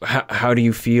how do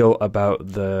you feel about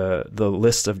the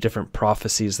list of different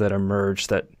prophecies that emerged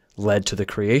that led to the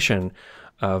creation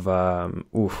of,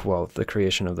 the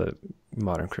creation of the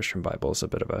modern Christian Bible is a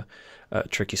bit of a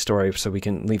tricky story, so we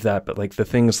can leave that. But like the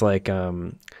things like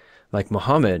like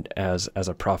Muhammad as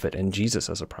a prophet and Jesus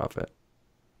as a prophet?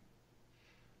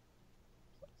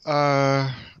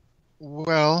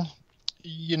 Well,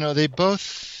 they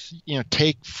both,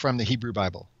 take from the Hebrew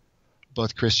Bible,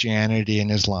 both Christianity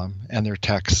and Islam and their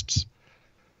texts.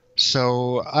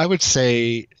 So I would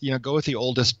say, go with the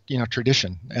oldest,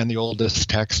 tradition and the oldest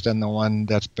text and the one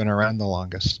that's been around the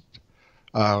longest,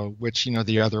 which,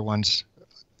 the other ones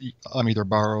either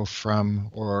borrow from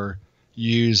or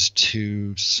use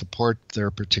to support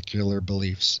their particular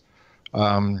beliefs.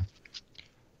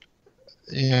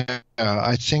 Yeah,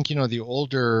 I think, the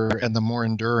older and the more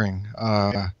enduring,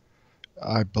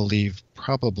 I believe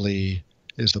probably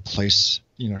is the place,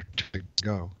 to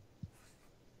go.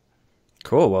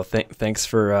 Cool. Well, thanks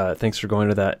for going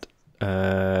to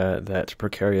that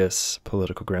precarious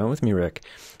political ground with me, Rick.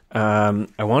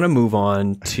 I want to move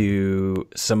on to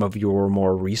some of your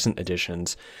more recent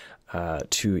additions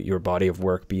to your body of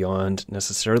work beyond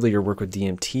necessarily your work with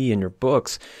DMT and your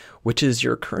books, which is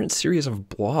your current series of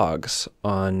blogs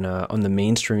on the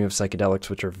mainstream of psychedelics,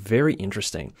 which are very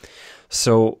interesting.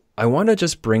 So I want to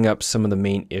just bring up some of the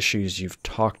main issues you've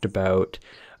talked about,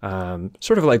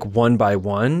 sort of like one by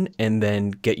one, and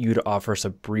then get you to offer us a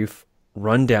brief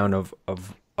rundown of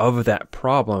that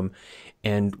problem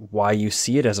and why you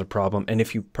see it as a problem, and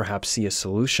if you perhaps see a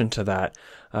solution to that,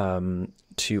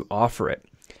 to offer it.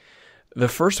 The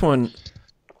first one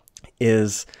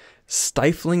is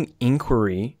stifling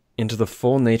inquiry into the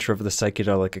full nature of the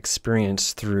psychedelic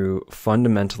experience through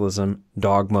fundamentalism,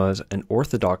 dogmas, and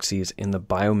orthodoxies in the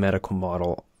biomedical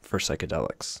model for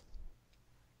psychedelics.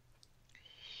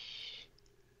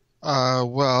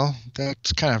 Well,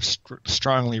 that's kind of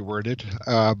strongly worded,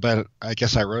 but I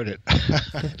guess I wrote it.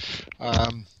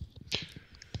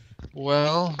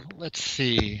 Well, let's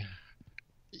see.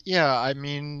 Yeah, I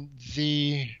mean,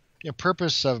 the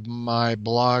purpose of my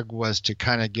blog was to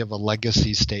kind of give a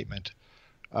legacy statement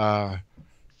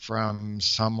from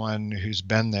someone who's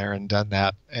been there and done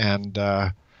that, and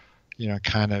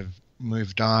kind of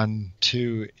moved on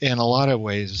to, in a lot of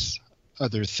ways,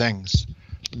 other things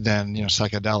than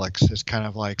psychedelics. It's kind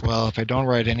of like, well, if I don't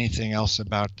write anything else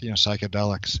about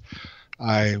psychedelics,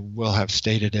 I will have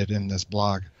stated it in this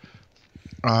blog.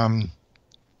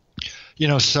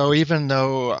 So even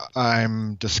though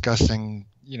I'm discussing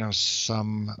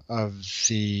some of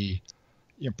the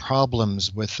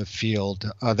problems with the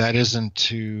field, that isn't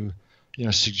to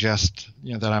suggest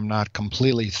that I'm not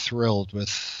completely thrilled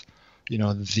with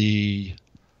the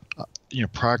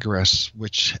progress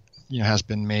which has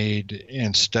been made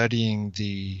in studying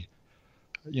the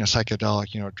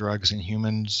psychedelic drugs in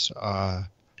humans,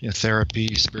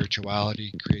 therapy,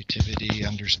 spirituality, creativity,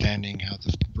 understanding how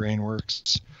the brain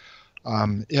works.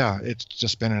 It's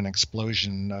just been an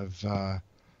explosion of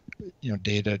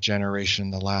data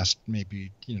generation the last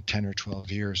maybe 10 or 12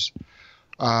 years.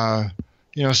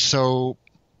 So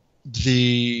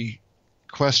the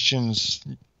questions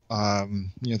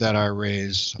that I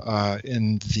raise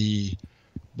in the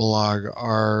blog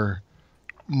are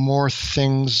more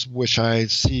things which I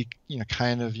see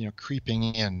kind of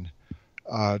creeping in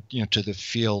to the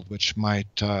field, which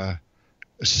might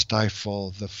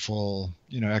stifle the full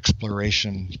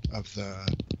exploration of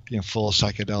the full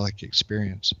psychedelic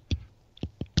experience.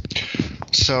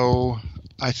 So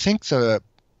I think the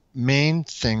main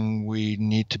thing we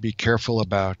need to be careful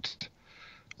about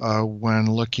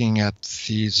when looking at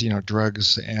these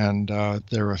drugs and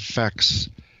their effects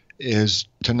is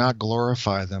to not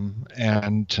glorify them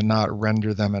and to not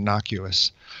render them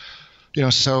innocuous.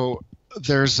 So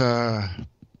there's a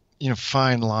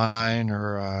fine line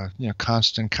or a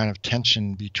constant kind of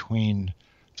tension between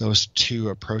those two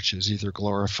approaches, either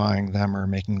glorifying them or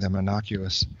making them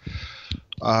innocuous.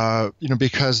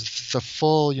 Because the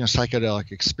full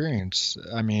psychedelic experience,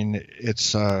 I mean,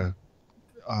 it's a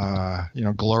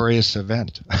glorious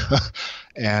event,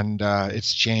 and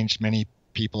it's changed many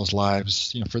people's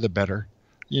lives, for the better,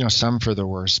 some for the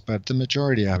worse, but the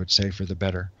majority, I would say, for the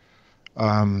better.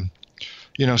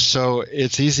 So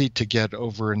it's easy to get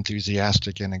over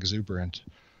enthusiastic and exuberant.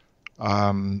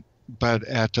 But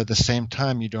at the same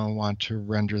time, you don't want to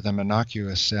render them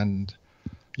innocuous and,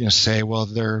 say, well,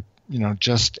 they're,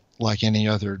 just like any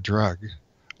other drug,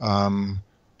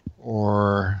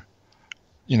 or,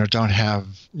 don't have,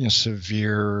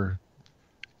 severe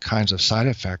kinds of side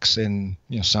effects in,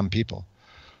 some people.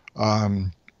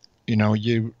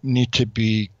 You need to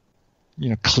be,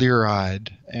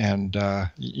 clear-eyed and,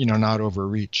 not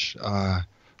overreach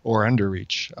or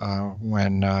underreach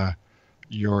when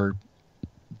you're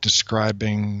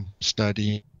describing,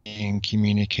 studying,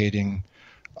 communicating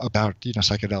about,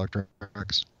 psychedelic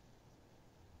drugs.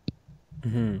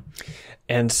 Hmm.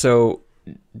 And so,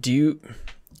 do you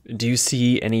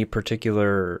see any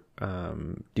particular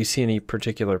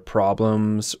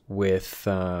problems with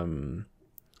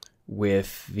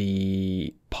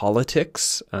the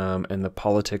politics and the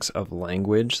politics of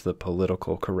language, the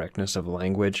political correctness of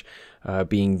language,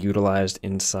 being utilized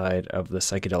inside of the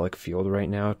psychedelic field right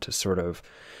now to sort of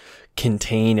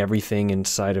contain everything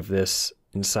inside of this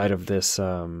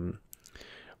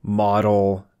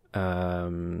model,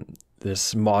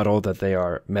 this model that they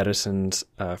are medicines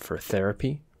for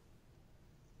therapy?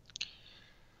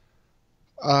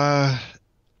 Yeah,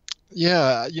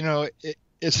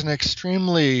 it's an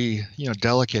extremely,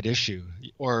 delicate issue,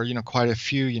 or, quite a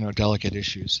few, delicate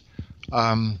issues.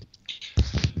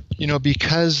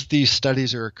 Because these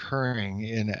studies are occurring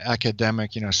in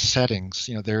academic, settings,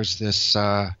 there's this,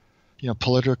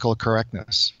 political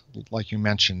correctness, like you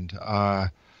mentioned.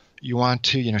 You want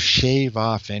to, shave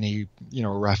off any,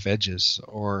 rough edges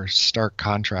or stark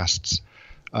contrasts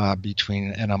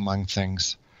between and among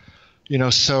things.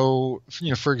 So,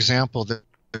 for example,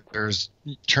 there's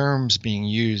terms being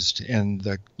used in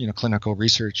the, clinical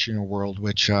research, world,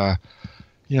 which,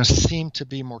 seem to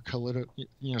be more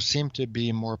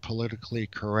politically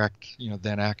correct,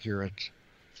 than accurate,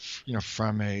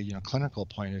 from a, clinical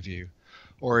point of view,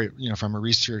 or, from a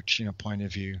research, point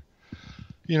of view.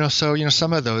 So,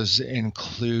 some of those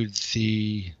include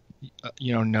the,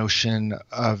 notion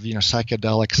of,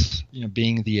 psychedelics,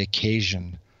 being the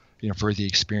occasion, for the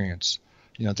experience,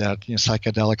 that,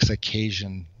 psychedelics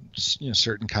occasion,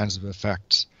 certain kinds of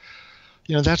effects.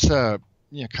 That's a,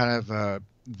 kind of a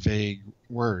vague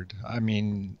word. I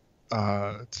mean,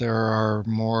 there are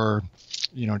more,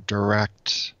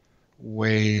 direct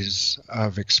ways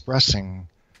of expressing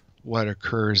what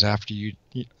occurs after you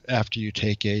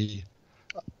take a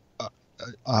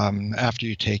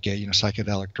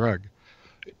psychedelic drug.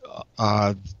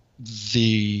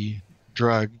 The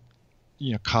drug,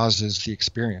 causes the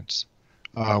experience.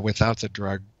 Without the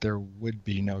drug, there would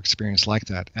be no experience like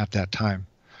that at that time.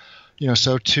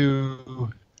 So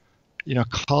to,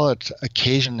 call it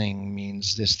occasioning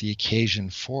means the occasion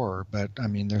for, but I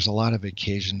mean, there's a lot of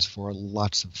occasions for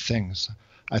lots of things.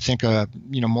 I think,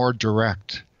 more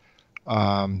direct,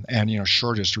 and,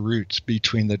 shortest route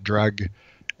between the drug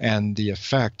and the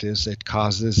effect is it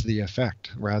causes the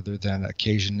effect rather than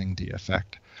occasioning the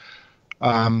effect.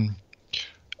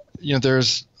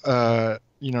 There's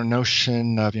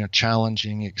notion of,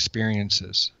 challenging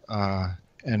experiences,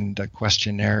 and a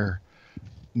questionnaire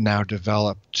now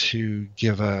developed to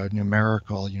give a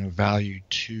numerical, value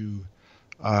to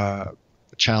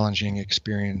challenging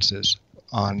experiences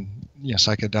on,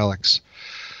 psychedelics.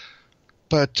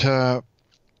 But,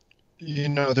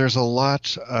 there's a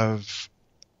lot of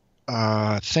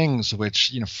things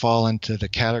which, fall into the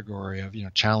category of,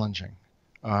 challenging,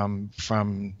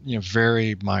 from,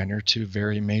 very minor to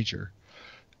very major.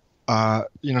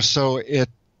 So it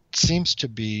seems to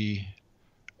be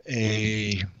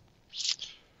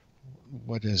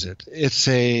what is it? It's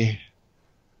a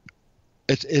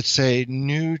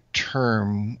new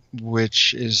term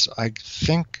which is, I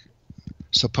think,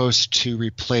 supposed to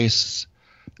replace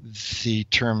the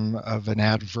term of an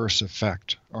adverse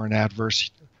effect or an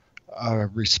adverse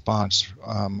response,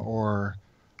 or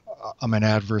an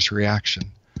adverse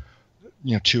reaction,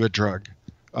 to a drug,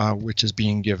 which is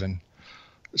being given.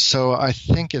 So I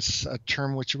think it's a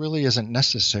term which really isn't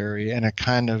necessary, and it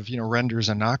kind of, renders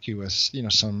innocuous,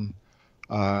 some,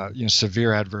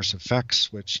 severe adverse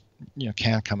effects, which,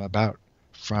 can come about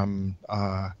from,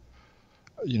 from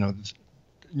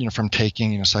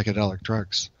taking, psychedelic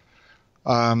drugs.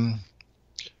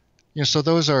 So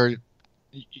those are,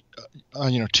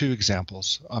 two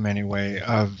examples, anyway,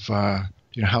 of,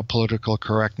 how political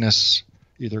correctness,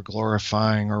 either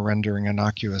glorifying or rendering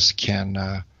innocuous,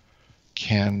 can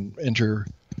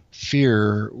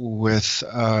interfere with,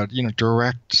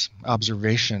 direct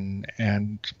observation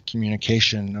and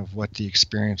communication of what the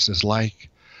experience is like,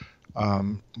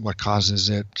 what causes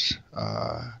it,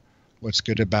 what's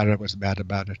good about it, what's bad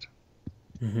about it.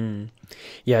 Mm-hmm.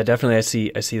 Yeah, definitely.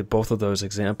 I see both of those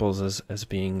examples as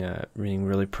being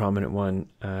really prominent one,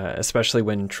 especially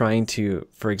when trying to,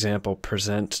 for example,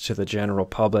 present to the general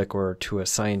public or to a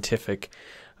scientific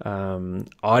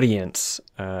audience,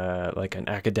 like an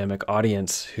academic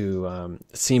audience who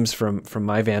seems, from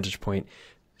my vantage point,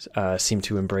 seem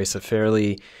to embrace a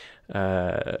fairly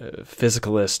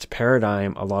physicalist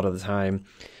paradigm a lot of the time,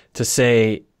 to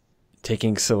say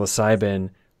taking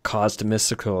psilocybin caused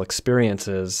mystical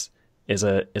experiences is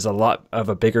a lot of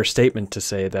a bigger statement to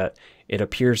say that it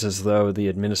appears as though the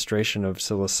administration of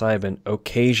psilocybin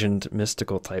occasioned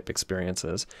mystical type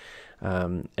experiences.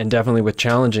 And definitely with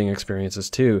challenging experiences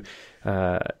too.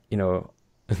 You know,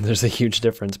 there's a huge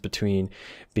difference between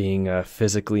being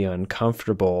physically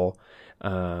uncomfortable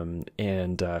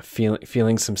and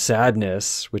feeling some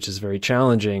sadness, which is very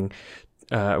challenging,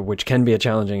 which can be a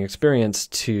challenging experience,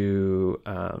 to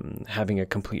having a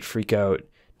complete freak out,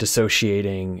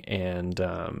 dissociating, and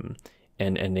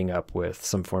ending up with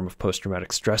some form of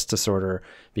post-traumatic stress disorder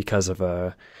because of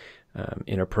a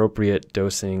inappropriate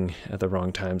dosing at the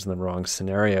wrong times in the wrong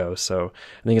scenario. So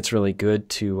I think it's really good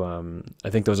to, I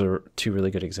think those are two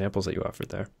really good examples that you offered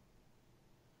there.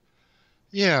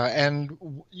 Yeah, and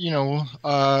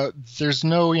there's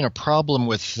no problem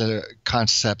with the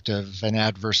concept of an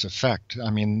adverse effect.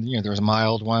 I mean, there's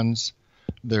mild ones,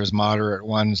 there's moderate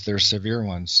ones, there's severe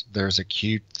ones, there's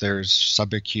acute, there's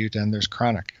subacute, and there's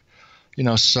chronic.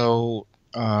 So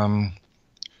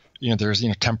there's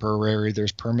temporary,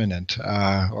 there's permanent,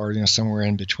 or somewhere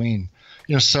in between.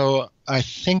 So I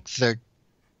think the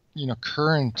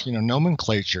current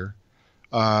nomenclature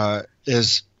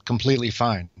is completely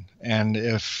fine. And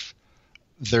if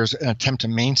there's an attempt to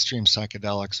mainstream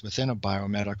psychedelics within a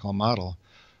biomedical model,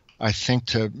 I think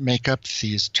to make up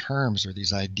these terms or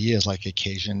these ideas like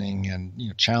occasioning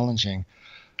and challenging,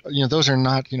 those are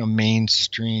not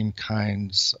mainstream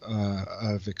kinds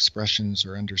of expressions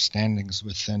or understandings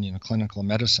within clinical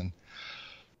medicine.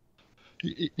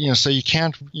 So you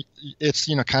can't. It's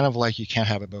kind of like you can't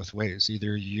have it both ways.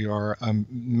 Either you are a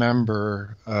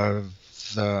member of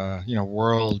the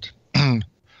world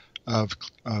of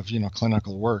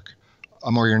clinical work,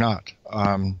 or you're not.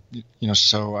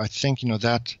 So I think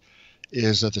that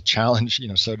is the challenge,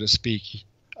 so to speak,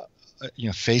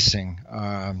 facing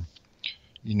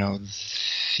the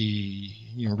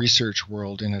research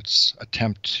world in its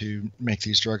attempt to make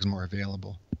these drugs more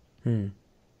available.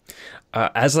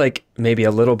 As like maybe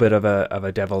a little bit of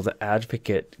a devil's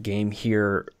advocate game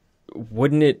here,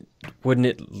 wouldn't it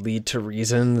lead to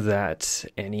reason that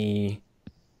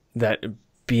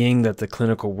being that the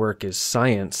clinical work is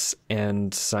science,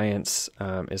 and science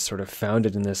is sort of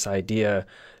founded in this idea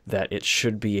that it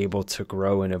should be able to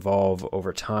grow and evolve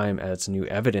over time as new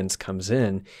evidence comes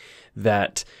in,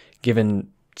 that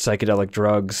given psychedelic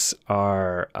drugs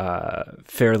are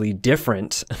fairly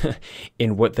different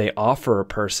in what they offer a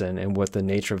person and what the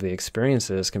nature of the experience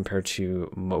is compared to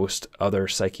most other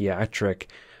psychiatric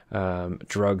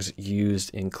drugs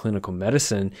used in clinical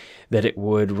medicine, that it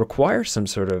would require some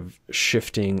sort of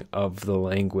shifting of the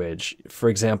language. For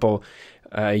example,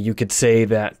 you could say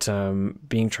that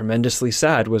being tremendously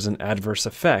sad was an adverse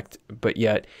effect, but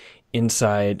yet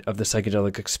inside of the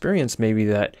psychedelic experience, maybe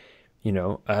that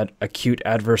acute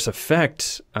adverse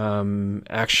effect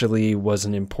actually was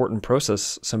an important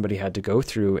process somebody had to go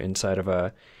through inside of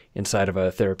a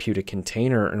therapeutic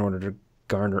container in order to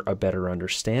garner a better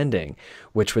understanding,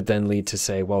 which would then lead to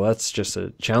say, well, that's just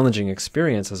a challenging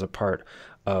experience as a part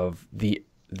of the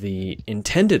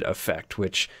intended effect,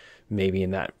 which maybe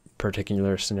in that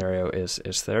particular scenario is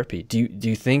therapy. Do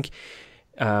you think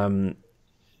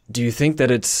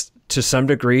that it's, to some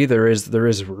degree, there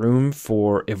is room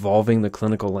for evolving the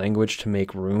clinical language to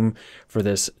make room for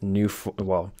this new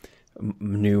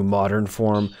modern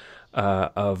form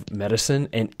of medicine?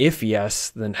 And if yes,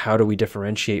 then how do we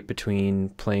differentiate between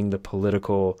playing the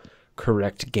political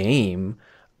correct game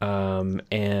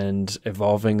and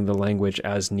evolving the language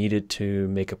as needed to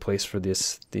make a place for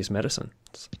these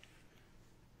medicines?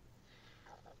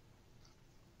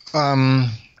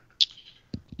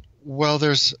 Well,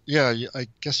 I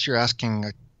guess you're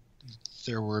asking,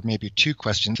 there were maybe two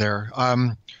questions there.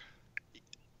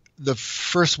 The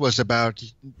first was about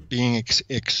being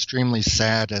extremely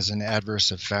sad as an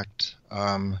adverse effect,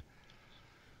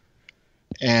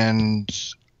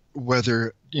 and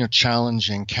whether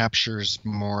challenging captures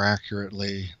more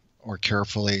accurately or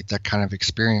carefully that kind of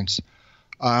experience.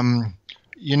 I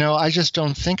just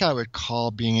don't think I would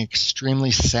call being extremely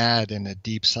sad in a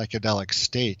deep psychedelic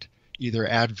state either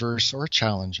adverse or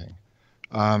challenging.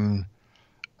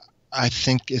 I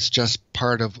think it's just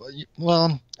part of,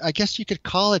 I guess you could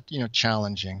call it,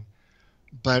 challenging,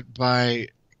 but by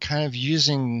kind of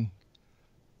using,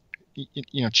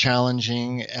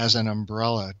 challenging as an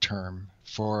umbrella term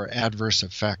for adverse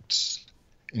effects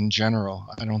in general,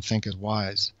 I don't think is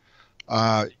wise.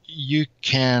 You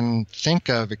can think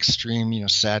of extreme,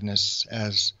 sadness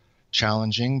as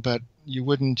challenging, but you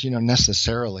wouldn't,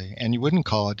 necessarily, and you wouldn't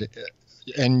call it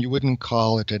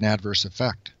an adverse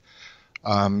effect.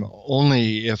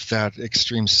 Only if that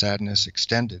extreme sadness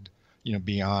extended,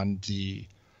 beyond the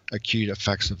acute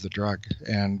effects of the drug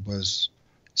and was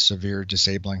severe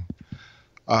disabling.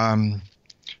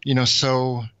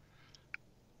 So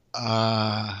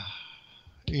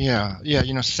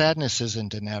Yeah. Sadness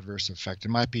isn't an adverse effect. It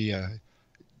might be a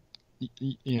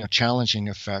challenging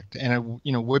effect, and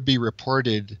it would be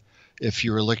reported if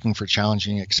you were looking for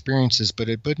challenging experiences, but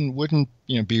it wouldn't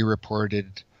be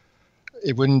reported.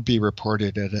 It wouldn't be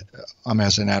reported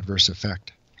as an adverse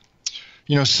effect.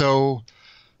 So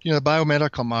the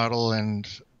biomedical model and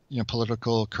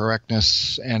political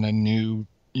correctness and a new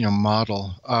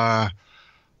model.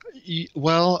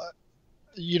 Well,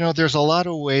 there's a lot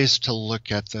of ways to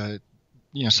look at the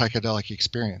psychedelic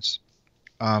experience,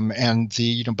 and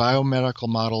the biomedical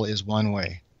model is one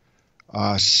way.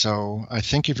 So I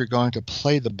think if you're going to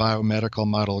play the biomedical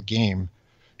model game,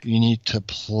 you need to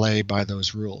play by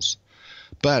those rules.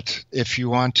 But if you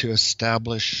want to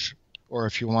establish, or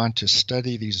if you want to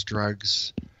study these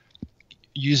drugs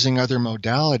using other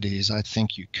modalities, I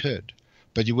think you could,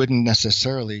 but you wouldn't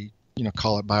necessarily,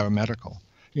 call it biomedical.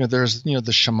 There's, the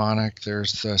shamanic,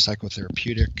 there's the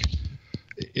psychotherapeutic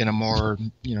in a more,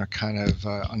 kind of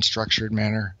unstructured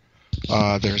manner.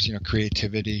 There's,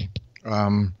 creativity.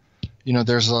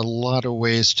 There's a lot of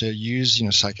ways to use,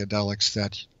 psychedelics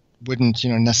that wouldn't,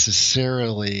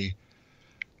 necessarily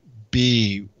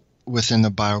be within the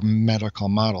biomedical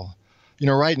model.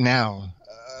 Right now,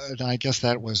 and I guess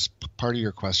that was part of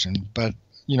your question, but,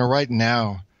 right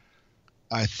now,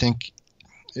 I think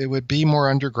it would be more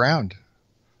underground.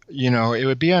 It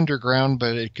would be underground,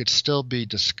 but it could still be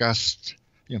discussed,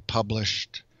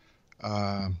 published,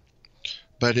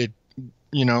 but it,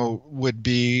 would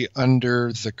be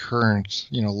under the current,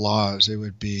 laws. It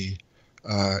would be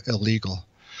illegal.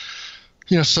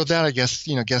 So that, I guess,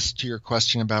 gets to your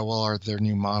question about, well, are there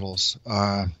new models?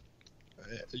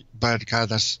 But God,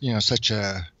 that's, such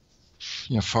a,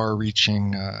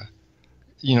 far-reaching,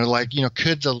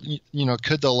 could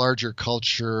the larger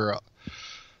culture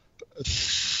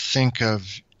think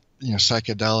of,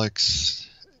 psychedelics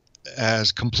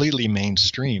as completely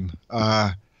mainstream?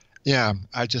 Yeah,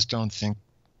 I just don't think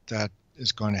that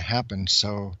is going to happen.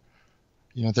 So,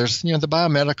 there's, the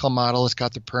biomedical model. It's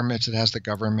got the permits. It has the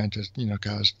government. It,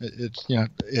 goes. It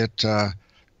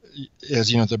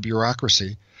is, the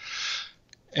bureaucracy.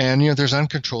 And there's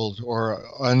uncontrolled or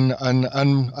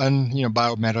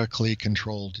biomedically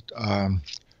controlled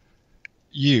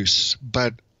use,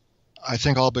 but I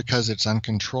think all because it's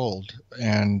uncontrolled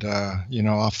and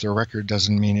off the record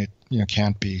doesn't mean it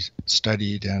can't be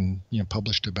studied and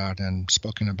published about and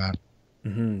spoken about.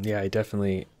 Mm-hmm. Yeah, I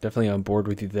definitely on board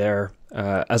with you there.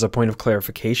 As a point of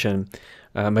clarification,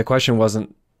 my question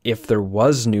wasn't if there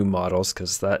was new models,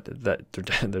 because that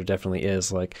there definitely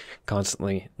is, like,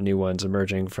 constantly new ones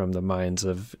emerging from the minds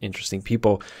of interesting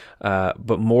people,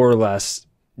 but more or less,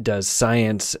 does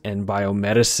science and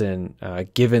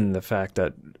biomedicine, given the fact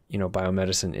that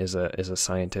biomedicine is a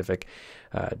scientific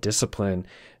discipline,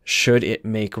 should it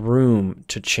make room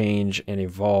to change and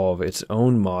evolve its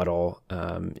own model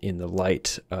in the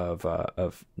light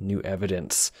of new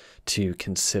evidence to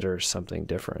consider something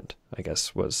different, I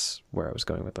guess was where I was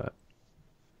going with that.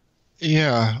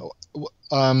 Yeah.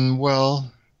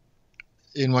 Well,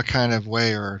 in what kind of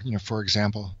way, or, for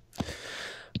example?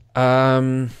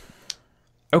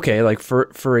 Okay, like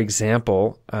for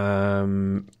example,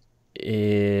 from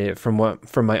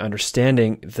my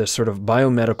understanding, the sort of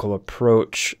biomedical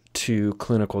approach to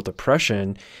clinical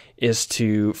depression is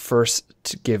to first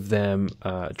to give them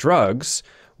drugs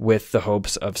with the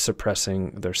hopes of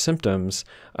suppressing their symptoms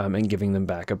and giving them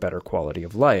back a better quality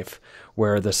of life,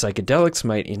 where the psychedelics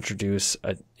might introduce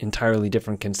an entirely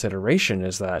different consideration,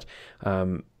 is that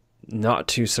not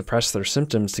to suppress their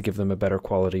symptoms to give them a better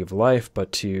quality of life,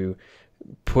 but to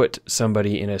put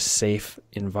somebody in a safe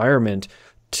environment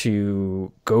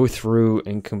to go through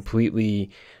and completely,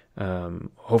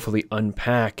 hopefully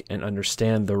unpack and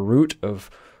understand the root of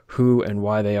who and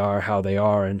why they are,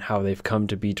 and how they've come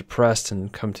to be depressed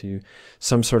and come to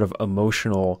some sort of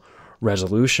emotional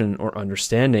resolution or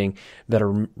understanding that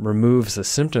removes the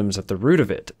symptoms at the root of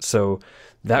it. So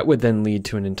that would then lead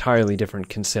to an entirely different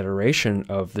consideration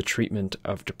of the treatment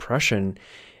of depression.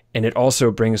 And it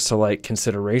also brings to light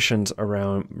considerations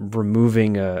around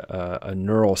removing a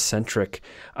neural-centric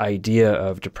idea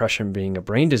of depression being a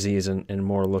brain disease and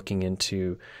more looking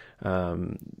into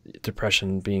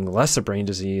depression being less a brain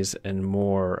disease and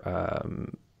more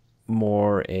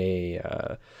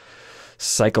a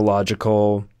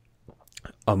psychological,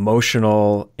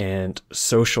 emotional, and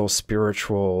social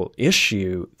spiritual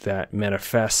issue that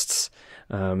manifests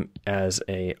as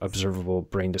a observable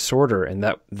brain disorder, and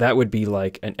that would be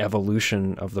like an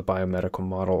evolution of the biomedical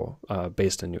model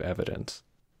based on new evidence.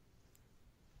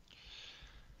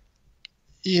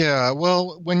 Yeah,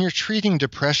 well, when you're treating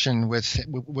depression with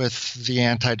the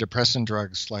antidepressant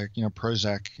drugs like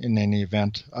Prozac in any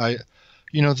event,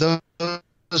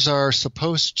 those are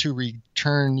supposed to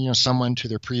return someone to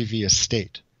their previous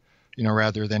state,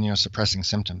 rather than suppressing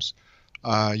symptoms.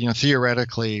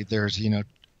 Theoretically, there's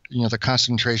the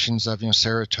concentrations of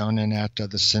serotonin at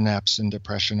the synapse in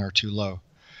depression are too low,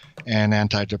 and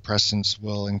antidepressants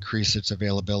will increase its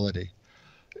availability.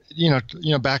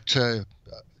 Back to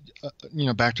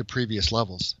back to previous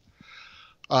levels.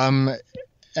 And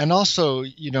also,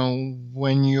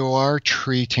 when you are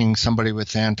treating somebody with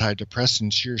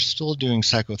antidepressants, you're still doing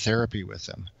psychotherapy with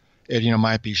them. It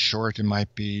might be short, it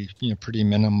might be pretty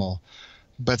minimal,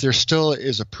 but there still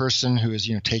is a person who is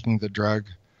taking the drug,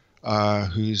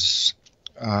 who's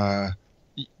got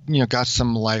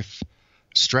some life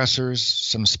stressors,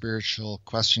 some spiritual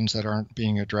questions that aren't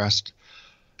being addressed.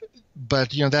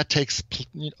 But that takes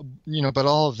but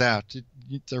all of that,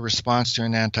 the response to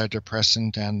an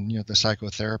antidepressant and the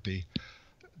psychotherapy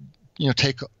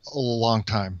take a long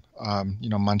time,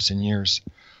 months and years.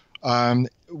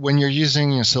 When you're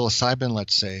using psilocybin,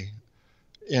 let's say,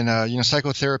 in a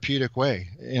psychotherapeutic way,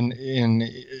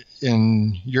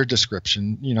 in your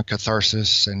description,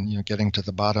 catharsis and getting to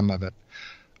the bottom of it,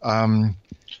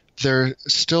 there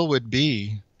still would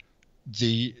be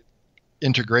the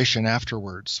integration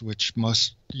afterwards, which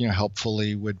most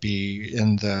helpfully would be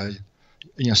in the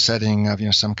setting of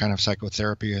some kind of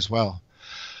psychotherapy as well.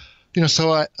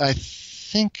 So I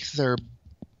think they're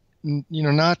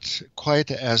not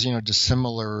quite as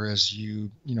dissimilar as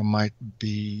you might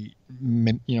be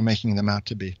making them out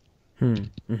to be.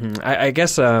 Mm-hmm. I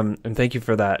guess, and thank you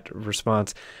for that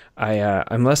response.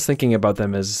 I'm less thinking about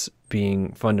them as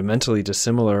being fundamentally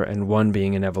dissimilar, and one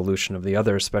being an evolution of the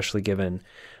other, especially given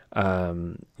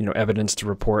evidence to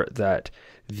report that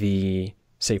the,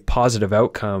 say, positive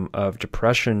outcome of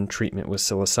depression treatment with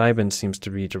psilocybin seems to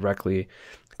be directly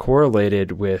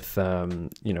correlated with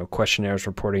questionnaires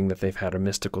reporting that they've had a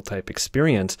mystical type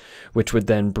experience, which would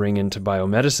then bring into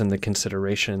biomedicine the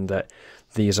consideration that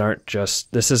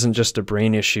this isn't just a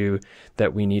brain issue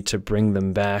that we need to bring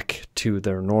them back to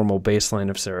their normal baseline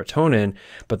of serotonin,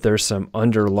 but there's some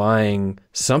underlying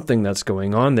something that's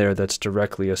going on there that's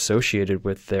directly associated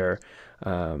with their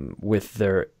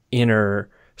inner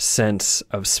sense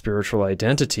of spiritual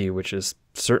identity, which is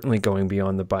certainly going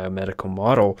beyond the biomedical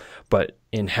model, but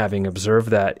in having observed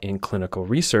that in clinical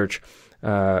research,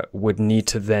 would need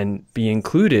to then be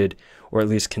included, or at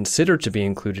least considered to be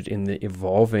included, in the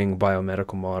evolving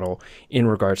biomedical model in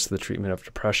regards to the treatment of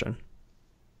depression.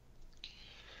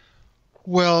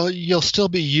 Well, you'll still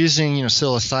be using,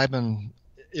 psilocybin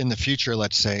in the future,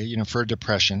 let's say, for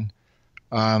depression.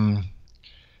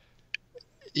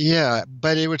 Yeah,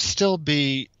 but it would still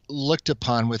be looked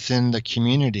upon within the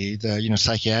community, the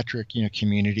psychiatric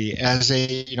community, as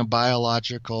a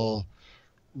biological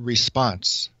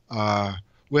response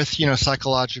with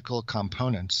psychological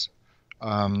components.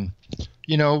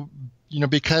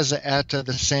 Because at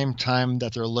the same time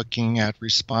that they're looking at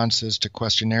responses to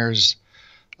questionnaires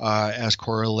as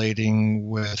correlating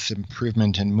with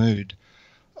improvement in mood,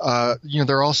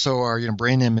 there also are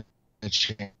brain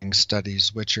imaging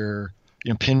studies which are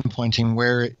pinpointing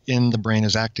where in the brain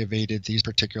is activated these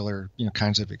particular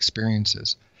kinds of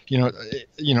experiences.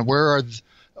 Where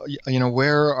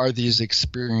are these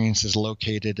experiences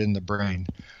located in the brain?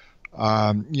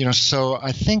 So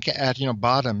I think at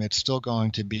bottom it's still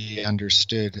going to be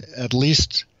understood, at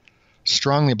least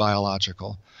strongly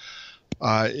biological,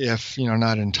 if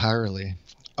not entirely.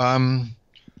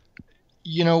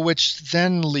 Which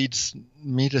then leads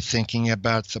me to thinking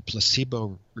about the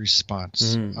placebo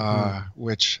response,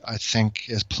 which I think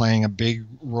is playing a big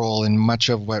role in much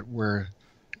of what we're,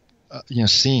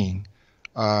 seeing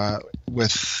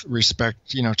with respect,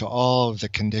 to all of the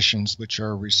conditions which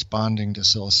are responding to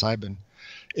psilocybin,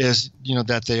 is,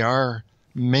 that they are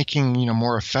making,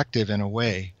 more effective in a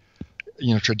way,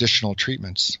 traditional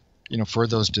treatments, for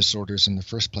those disorders in the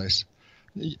first place,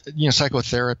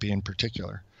 psychotherapy in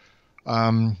particular.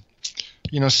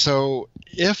 So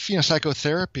if,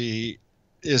 psychotherapy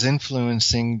is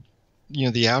influencing,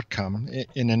 the outcome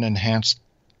in an enhanced,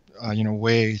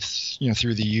 way,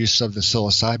 through the use of the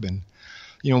psilocybin,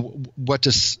 what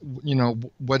is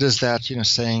that,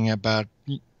 saying about,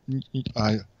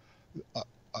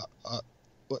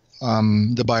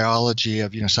 the biology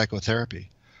of, psychotherapy?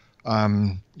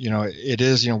 It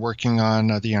is, working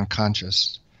on the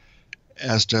unconscious,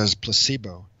 as does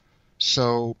placebo.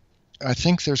 So I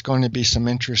think there's going to be some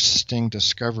interesting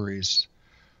discoveries.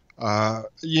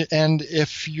 And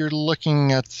if you're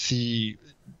looking at the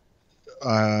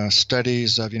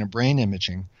studies of brain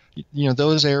imaging,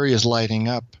 those areas lighting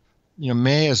up,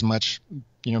 may as much,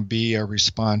 be a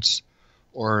response,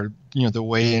 or, the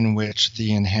way in which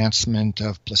the enhancement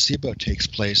of placebo takes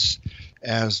place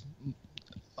as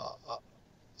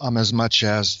much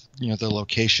as, the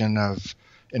location of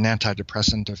an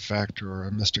antidepressant effect or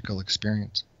a mystical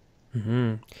experience.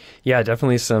 Mm-hmm. Yeah,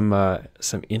 definitely some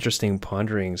interesting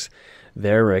ponderings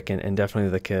there, Rick, and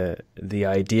definitely the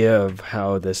idea of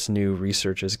how this new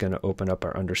research is going to open up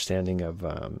our understanding of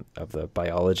the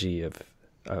biology of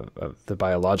the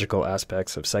biological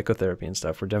aspects of psychotherapy and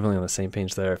stuff. We're definitely on the same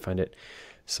page there. I find it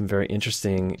some very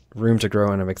interesting room to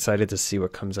grow, and I'm excited to see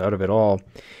what comes out of it all.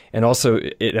 And also,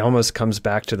 it almost comes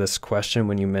back to this question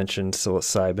when you mentioned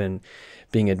psilocybin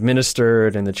being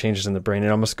administered and the changes in the brain. It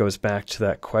almost goes back to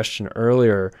that question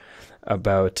earlier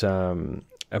about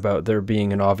there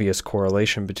being an obvious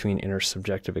correlation between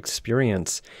intersubjective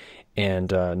experience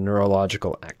and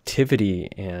neurological activity,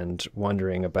 and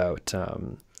wondering about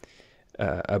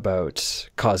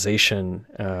causation.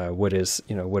 What is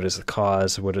the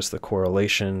cause? What is the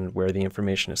correlation? Where the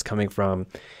information is coming from?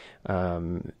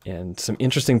 And some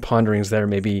interesting ponderings there,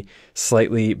 maybe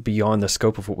slightly beyond the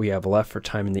scope of what we have left for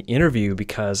time in the interview,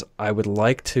 because I would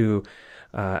like to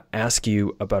ask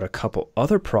you about a couple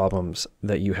other problems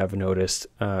that you have noticed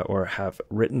or have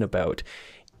written about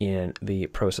in the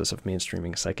process of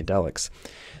mainstreaming psychedelics.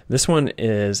 This one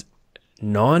is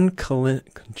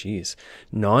non-clinicians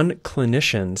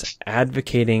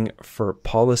advocating for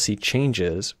policy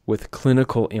changes with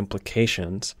clinical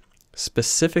implications,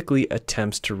 specifically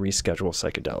attempts to reschedule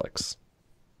psychedelics.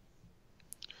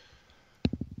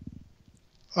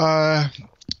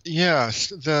 Yes,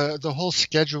 the whole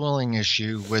scheduling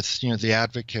issue with the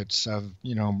advocates of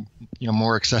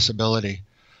more accessibility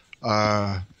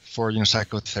for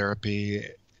psychotherapy,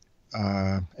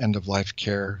 end of life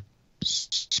care,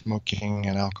 smoking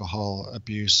and alcohol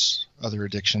abuse, other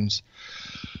addictions.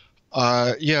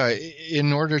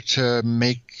 In order to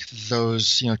make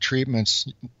those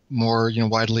treatments more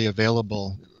widely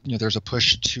available, there's a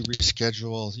push to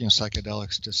reschedule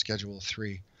psychedelics to Schedule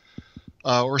 3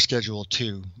 or Schedule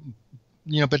 2.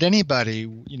 But anybody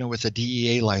with a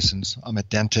DEA license, I'm a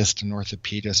dentist, an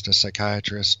orthopedist, a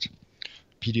psychiatrist,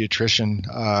 pediatrician,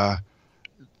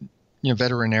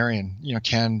 veterinarian,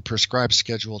 can prescribe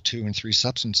Schedule 2 and 3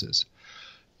 substances.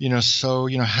 So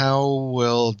how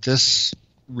will this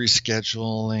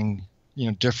rescheduling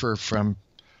differ from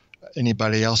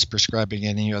anybody else prescribing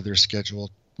any other Schedule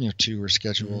 2 or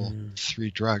Schedule 3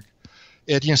 drug?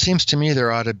 It seems to me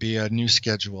there ought to be a new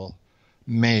schedule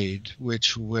made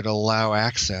which would allow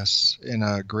access in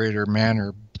a greater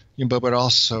manner, but would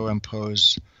also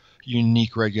impose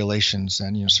unique regulations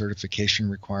and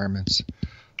certification requirements.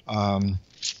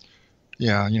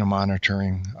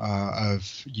 Monitoring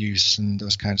of use and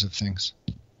those kinds of things.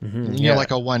 Mm-hmm.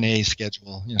 Like a 1A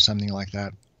schedule, something like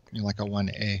that. Like a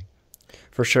 1A.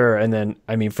 For sure. And then,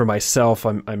 I mean, for myself,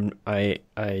 I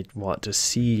want to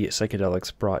see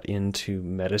psychedelics brought into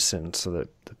medicine so that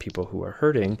the people who are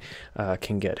hurting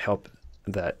can get help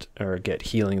get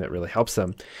healing that really helps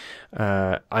them.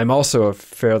 I'm also a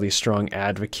fairly strong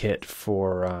advocate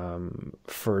for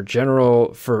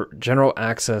general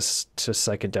access to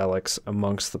psychedelics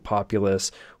amongst the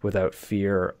populace without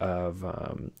fear of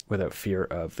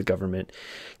the government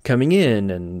coming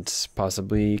in and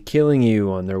possibly killing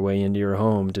you on their way into your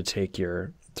home to take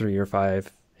your 3 or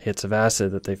 5 hits of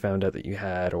acid that they found out that you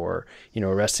had, or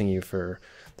arresting you for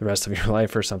the rest of your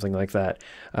life or something like that.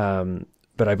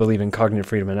 But I believe in cognitive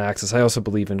freedom and access. I also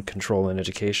believe in control and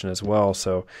education as well.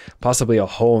 So possibly a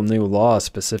whole new law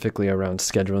specifically around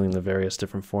scheduling the various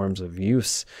different forms of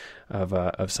use of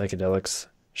psychedelics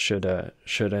should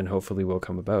and hopefully will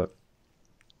come about.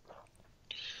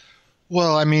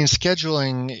 Well, I mean,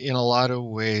 scheduling in a lot of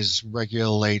ways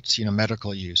regulates,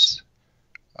 medical use.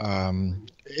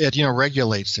 It,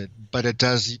 regulates it, but it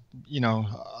does,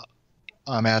 at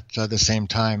the same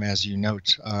time, as you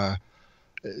note,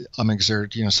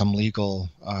 exert, some legal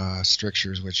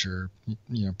strictures which are,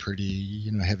 pretty,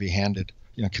 heavy-handed,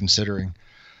 considering.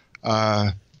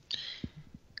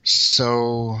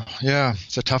 So yeah,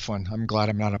 it's a tough one. I'm glad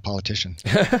I'm not a politician.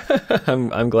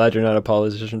 I'm glad you're not a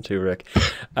politician too, Rick.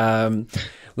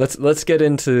 Let's get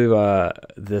into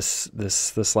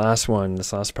this last one,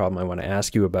 this last problem I want to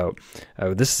ask you about.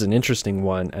 This is an interesting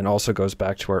one, and also goes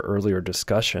back to our earlier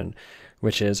discussion,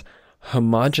 which is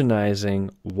homogenizing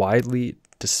widely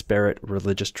disparate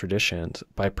religious traditions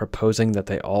by proposing that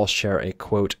they all share a,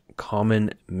 quote, common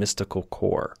mystical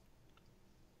core.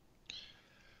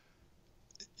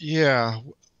 Yeah,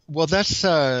 well, that's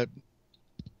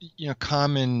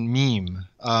common meme.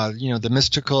 The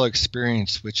mystical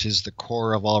experience, which is the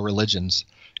core of all religions,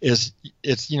 it's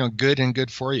good and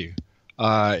good for you.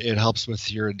 It helps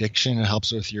with your addiction. It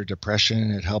helps with your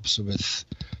depression. It helps with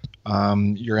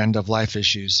your end of life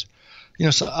issues.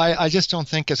 So I just don't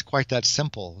think it's quite that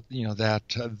simple. That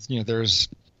there's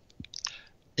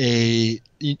a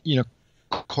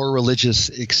core religious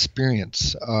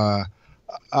experience.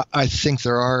 I think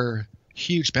there are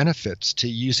huge benefits to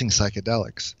using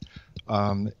psychedelics.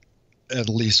 At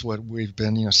least what we've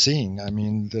been seeing. I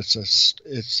mean,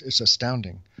 it's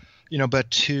astounding.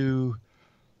 But to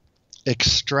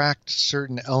extract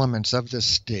certain elements of this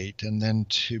state and then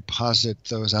to posit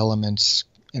those elements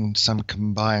in some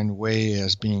combined way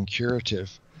as being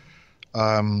curative,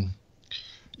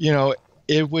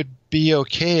 it would be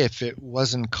okay if it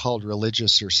wasn't called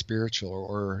religious or spiritual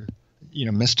or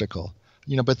mystical,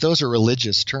 but those are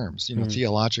religious terms,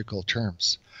 theological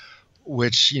terms,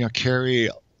 which carry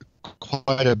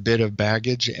quite a bit of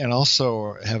baggage and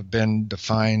also have been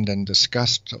defined and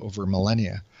discussed over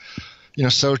millennia.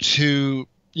 So to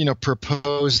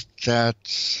propose that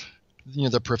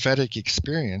the prophetic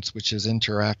experience, which is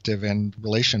interactive and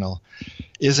relational,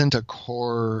 isn't a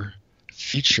core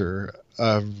feature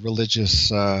of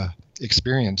religious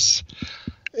experience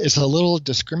is a little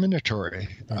discriminatory,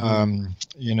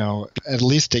 at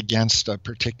least against a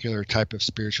particular type of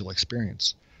spiritual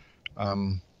experience.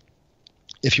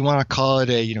 If you want to call it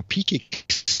a peak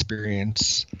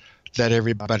experience that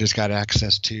everybody's got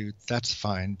access to, that's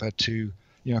fine. But to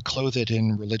clothe it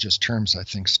in religious terms, I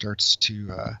think starts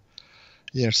to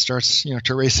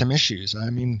raise some issues. I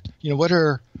mean, what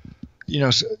are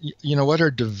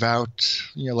devout,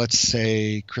 let's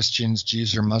say Christians,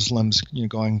 Jews, or Muslims,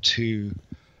 going to,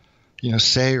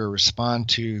 say or respond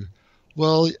to?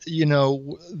 Well,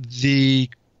 the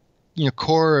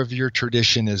core of your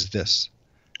tradition is this.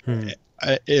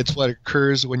 It's what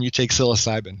occurs when you take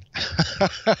psilocybin.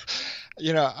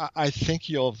 I think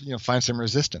you'll find some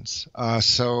resistance.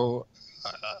 So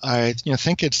I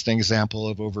think it's an example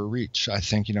of overreach. I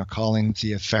think calling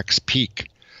the effects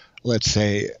peak, let's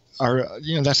say,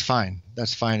 that's fine.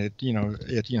 That's fine. It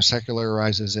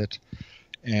secularizes it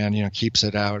and keeps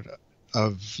it out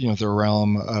of the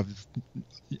realm of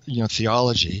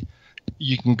theology.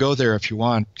 You can go there if you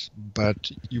want,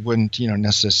 but you wouldn't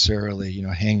necessarily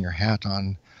hang your hat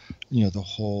on the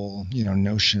whole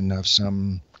notion of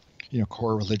some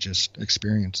core religious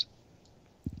experience.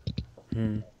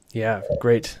 Yeah,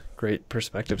 great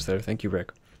perspectives there. Thank you,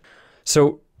 Rick.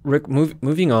 So Rick,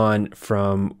 moving on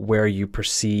from where you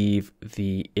perceive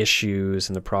the issues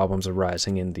and the problems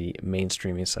arising in the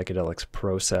mainstreaming psychedelics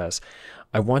process,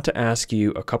 I want to ask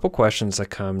you a couple questions that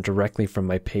come directly from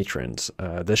my patrons.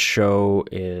 This show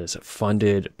is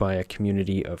funded by a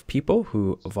community of people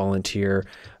who volunteer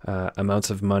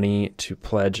amounts of money to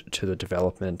pledge to the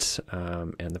development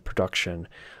and the production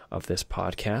of this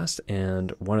podcast.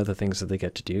 And one of the things that they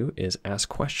get to do is ask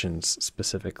questions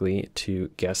specifically to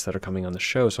guests that are coming on the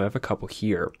show. So I have a couple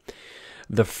here.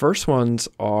 The first ones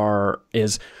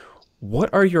is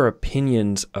what are your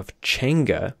opinions of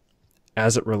Changa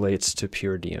as it relates to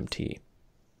pure DMT?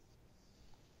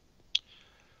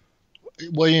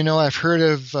 Well, I've heard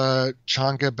of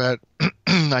Changa, but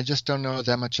I just don't know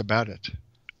that much about it.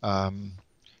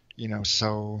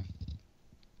 So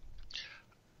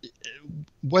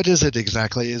what is it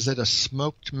exactly? Is it a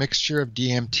smoked mixture of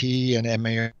DMT and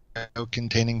MAO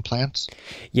containing plants?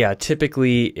 Yeah,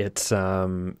 typically it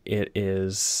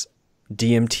is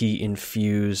DMT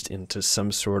infused into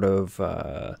some sort of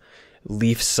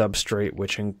leaf substrate,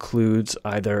 which includes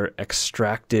either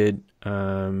extracted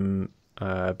beta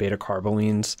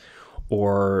carbolines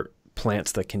or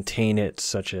plants that contain it,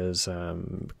 such as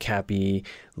cappy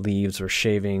leaves or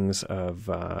shavings of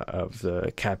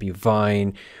the cappy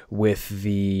vine, with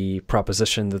the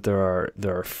proposition that there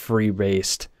are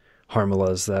free-based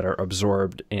harmalas that are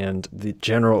absorbed, and the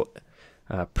general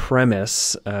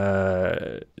premise,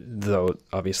 though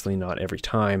obviously not every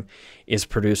time, is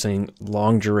producing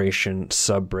long-duration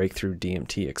sub-breakthrough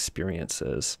DMT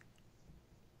experiences.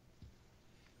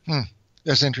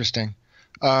 That's interesting.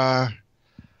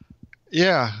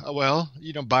 Yeah, well,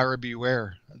 buyer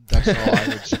beware. That's all I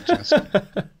would suggest.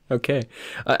 Okay.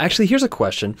 Actually, here's a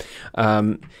question.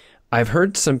 I've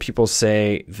heard some people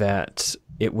say that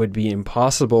it would be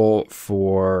impossible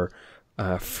for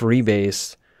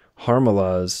free-based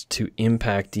harmalas to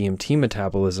impact DMT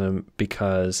metabolism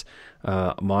because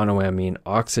monoamine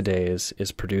oxidase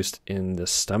is produced in the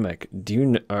stomach.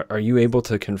 Are you able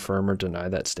to confirm or deny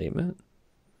that statement?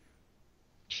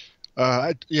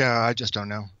 I just don't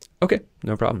know. Okay,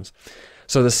 no problems.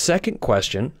 So the second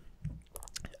question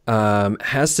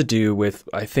has to do with,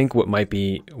 I think, what might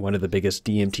be one of the biggest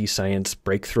DMT science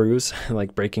breakthroughs,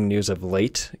 like breaking news of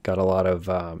late. Got a lot of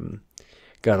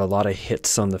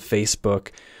hits on the Facebook,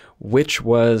 which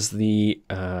was the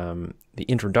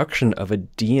introduction of a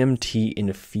DMT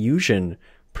infusion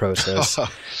process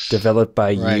developed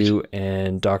by you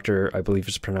and Dr. I believe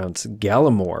it's pronounced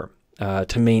Gallimore,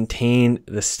 to maintain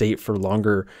the state for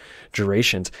longer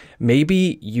durations.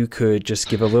 Maybe you could just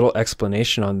give a little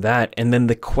explanation on that. And then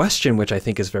the question, which I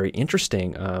think is very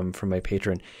interesting from my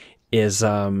patron, is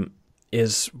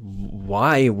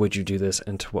why would you do this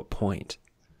and to what point?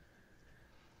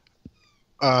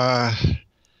 Well,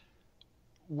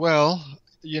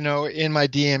 in my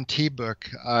DMT book,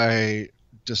 I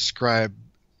describe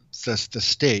the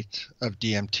state of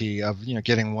DMT, of,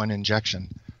 getting one injection.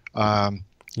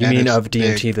 You mean of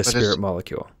DMT, the spirit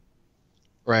molecule?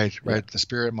 Right, the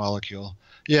spirit molecule.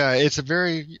 Yeah, it's a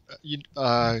very,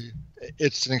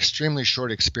 it's an extremely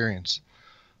short experience.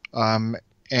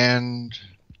 And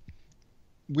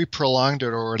we prolonged it,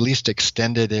 or at least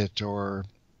extended it, or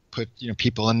put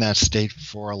people in that state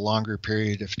for a longer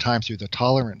period of time through the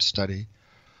tolerance study,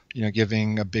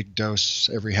 giving a big dose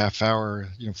every half hour,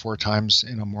 4 times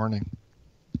in a morning.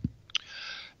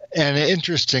 And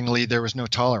interestingly, there was no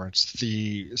tolerance.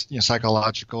 The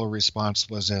psychological response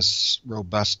was as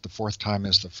robust the 4th time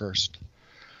as the first.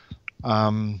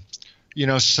 So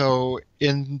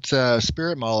in the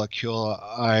spirit molecule,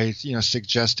 I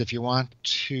suggest if you want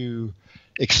to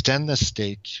extend the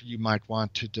state, you might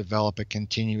want to develop a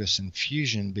continuous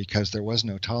infusion, because there was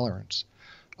no tolerance.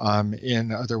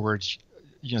 In other words,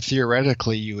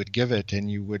 theoretically, you would give it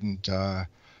and you wouldn't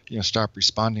stop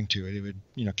responding to it. It would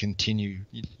continue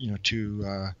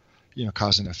to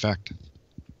cause an effect.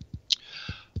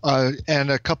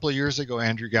 And a couple of years ago,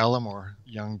 Andrew Gallimore,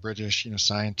 young British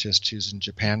scientist who's in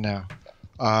Japan now,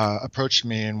 approached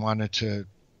me and wanted to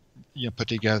put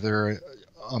together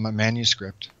a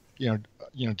manuscript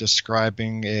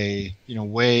describing a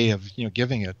way of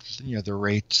giving it, the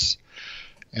rates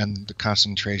and the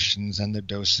concentrations and the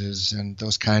doses and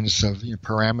those kinds of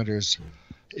parameters.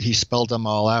 He spelled them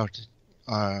all out,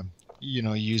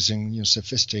 using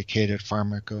sophisticated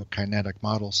pharmacokinetic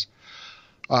models.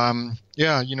 So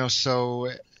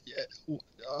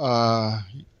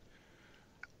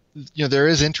there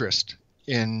is interest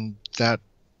in that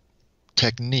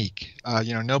technique.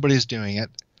 Nobody's doing it.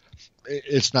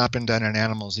 It's not been done in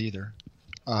animals either.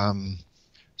 Well,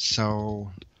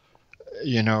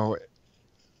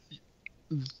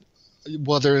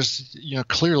 there's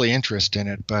clearly interest in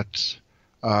it, but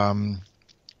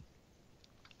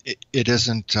it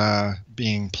isn't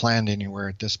being planned anywhere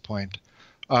at this point.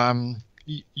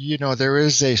 There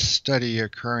is a study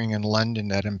occurring in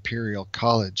London at Imperial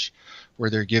College where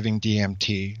they're giving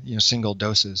DMT, single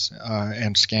doses,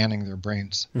 and scanning their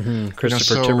brains.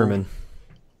 Christopher Timmerman.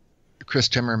 Chris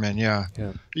Timmerman, yeah.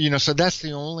 So that's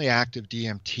the only active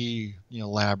DMT,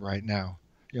 lab right now.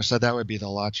 So that would be the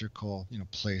logical,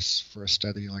 place for a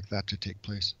study like that to take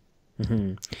place.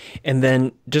 Mm-hmm. And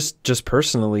then just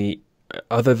personally,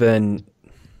 other than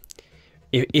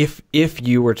if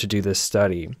you were to do this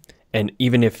study, and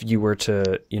even if you were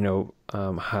to,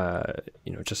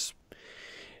 just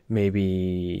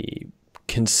maybe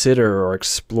consider or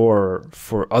explore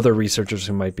for other researchers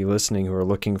who might be listening who are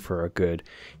looking for a good,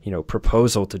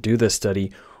 proposal to do this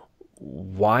study,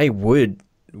 why would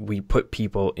we put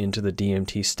people into the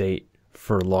DMT state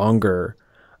for longer?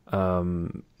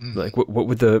 Like, what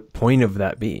would the point of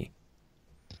that be?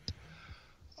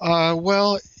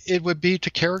 Well, it would be to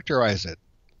characterize it,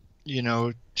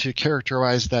 to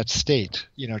characterize that state,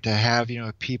 to have,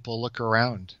 people look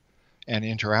around and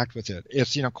interact with it.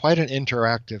 It's, quite an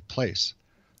interactive place.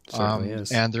 Certainly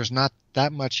is. And there's not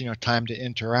that much, time to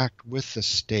interact with the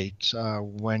state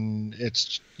when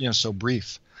it's, so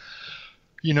brief.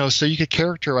 So you could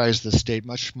characterize the state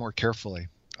much more carefully.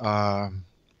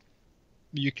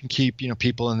 You can keep,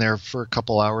 people in there for a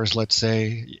couple hours, let's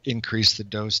say, increase the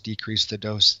dose, decrease the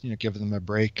dose, give them a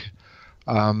break.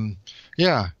 And,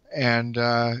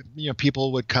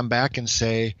 people would come back and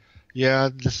say, yeah,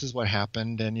 this is what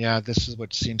happened. And yeah, this is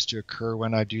what seems to occur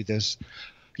when I do this.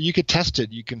 You could test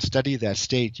it. You can study that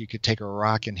state. You could take a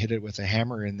rock and hit it with a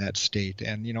hammer in that state,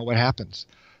 and what happens.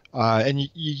 And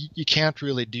you can't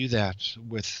really do that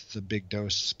with the big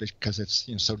dose because it's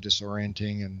so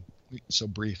disorienting and so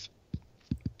brief.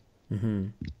 Mm-hmm.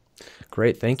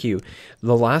 Great, thank you.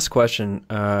 The last question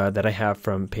that I have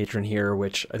from patron here,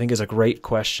 which I think is a great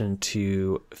question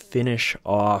to finish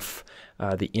off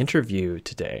the interview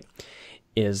today,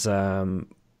 is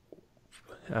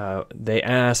They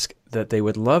ask that they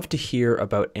would love to hear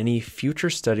about any future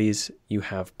studies you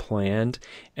have planned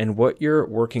and what you're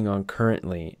working on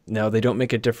currently. Now, they don't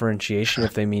make a differentiation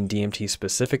if they mean DMT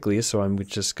specifically, so I'm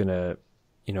just going to,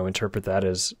 interpret that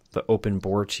as the open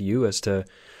board to you as to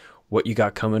what you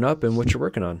got coming up and what you're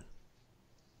working on.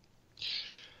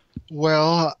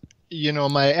 Well,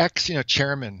 my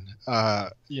chairman,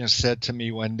 said to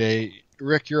me one day,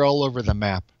 "Rick, you're all over the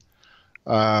map."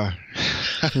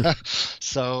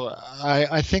 So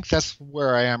I think that's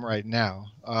where I am right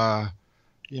now.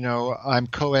 I'm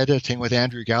co-editing with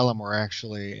Andrew Gallimore,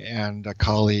 actually, and a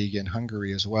colleague in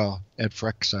Hungary as well, Ed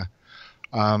Frexa,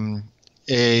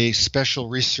 a special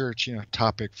research,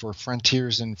 topic for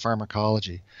frontiers in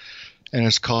pharmacology. And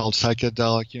it's called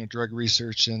Psychedelic, Drug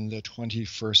Research in the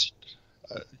 21st,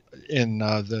 in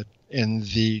the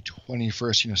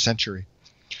 21st, century.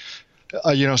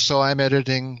 So I'm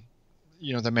editing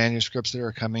the manuscripts that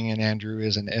are coming in. Andrew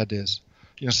is and Ed is.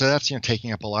 So that's,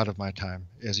 taking up a lot of my time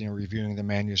is, reviewing the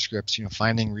manuscripts,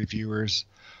 finding reviewers,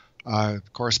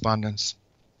 correspondence.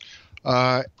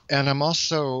 And I'm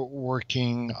also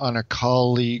working on a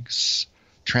colleague's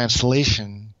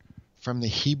translation from the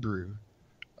Hebrew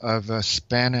of a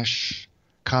Spanish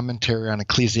commentary on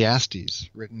Ecclesiastes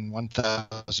written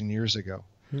 1,000 years ago.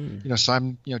 So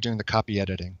I'm, doing the copy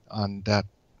editing on that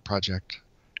project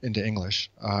into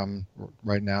English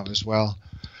right now as well.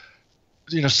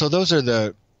 So those are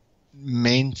the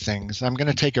main things. I'm going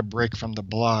to take a break from the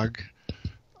blog.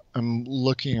 I'm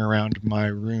looking around my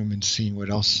room and seeing what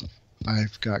else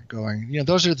I've got going.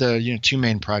 Those are the two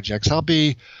main projects. I'll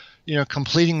be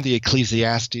completing the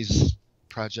Ecclesiastes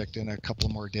project in a couple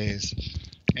more days,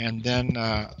 and then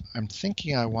I'm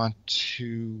thinking I want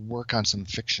to work on some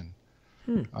fiction.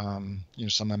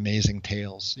 Some amazing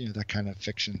tales, that kind of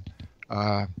fiction.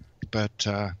 But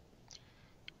I'll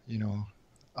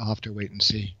have to wait and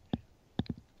see.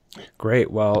 Great.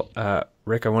 Well,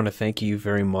 Rick, I want to thank you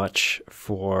very much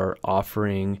for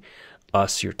offering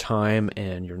us your time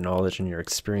and your knowledge and your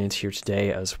experience here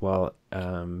today, as well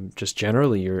just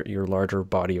generally your larger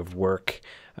body of work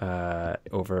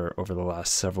over the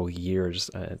last several years.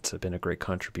 It's been a great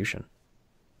contribution.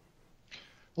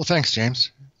 Well, thanks,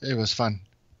 James. It was fun.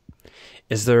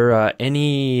 Is there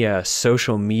any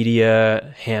social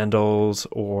media handles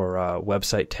or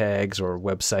website tags or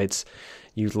websites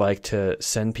you'd like to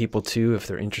send people to if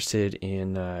they're interested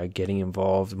in getting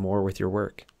involved more with your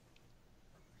work?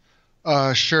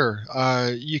 Sure.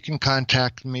 You can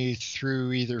contact me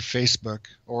through either Facebook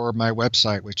or my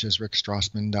website, which is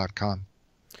rickstrassman.com.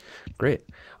 Great.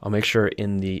 I'll make sure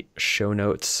in the show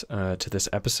notes to this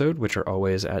episode, which are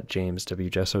always at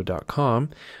jameswjesso.com,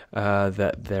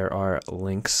 that there are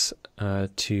links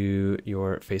to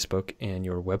your Facebook and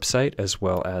your website, as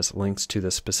well as links to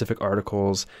the specific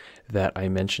articles that I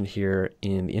mentioned here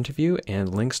in the interview,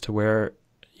 and links to where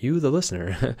you, the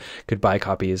listener, could buy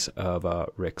copies of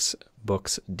Rick's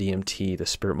books, DMT, The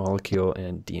Spirit Molecule,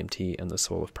 and DMT and the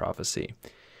Soul of Prophecy.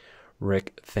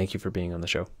 Rick, thank you for being on the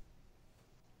show.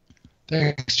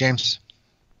 Thanks, James.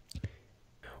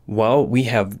 Well, we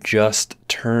have just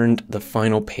turned the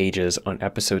final pages on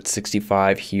episode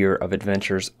 65 here of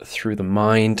Adventures Through the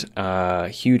Mind.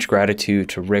 Huge gratitude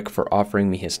to Rick for offering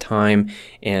me his time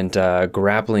and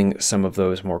grappling some of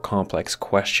those more complex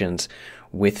questions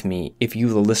with me. If you,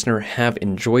 the listener, have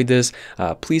enjoyed this,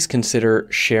 please consider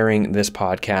sharing this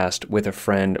podcast with a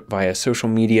friend via social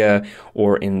media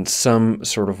or in some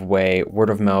sort of way. Word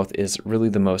of mouth is really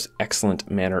the most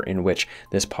excellent manner in which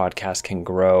this podcast can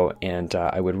grow, and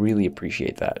I would really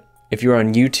appreciate that. If you're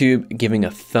on YouTube, giving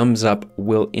a thumbs up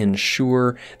will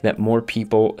ensure that more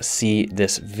people see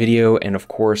this video. And of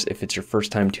course, if it's your first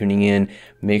time tuning in,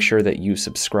 make sure that you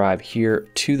subscribe here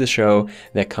to the show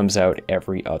that comes out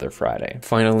every other Friday.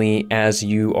 Finally, as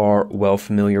you are well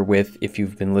familiar with, if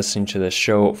you've been listening to this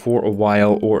show for a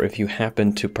while, or if you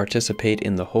happen to participate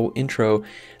in the whole intro,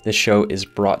 this show is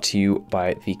brought to you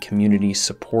by the community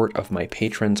support of my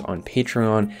patrons on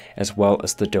Patreon, as well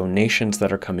as the donations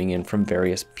that are coming in from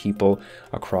various people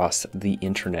across the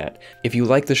internet. If you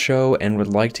like the show and would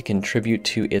like to contribute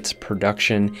to its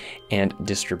production and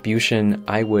distribution,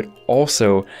 I would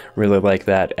also really like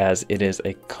that, as it is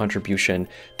a contribution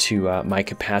to my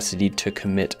capacity to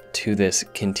commit to this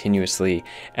continuously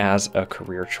as a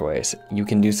career choice. You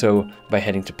can do so by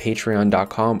heading to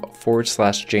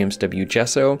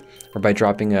patreon.com/JamesWJesso or by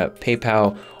dropping a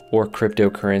PayPal or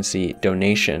cryptocurrency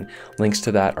donation. Links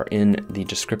to that are in the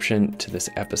description to this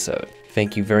episode.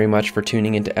 Thank you very much for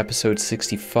tuning into episode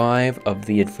 65 of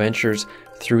the Adventures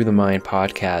Through the Mind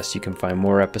podcast. You can find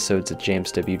more episodes at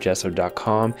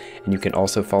jameswjesso.com, and you can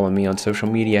also follow me on social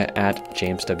media at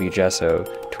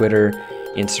jameswjesso, Twitter,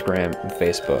 Instagram, and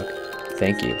Facebook.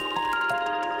 Thank you.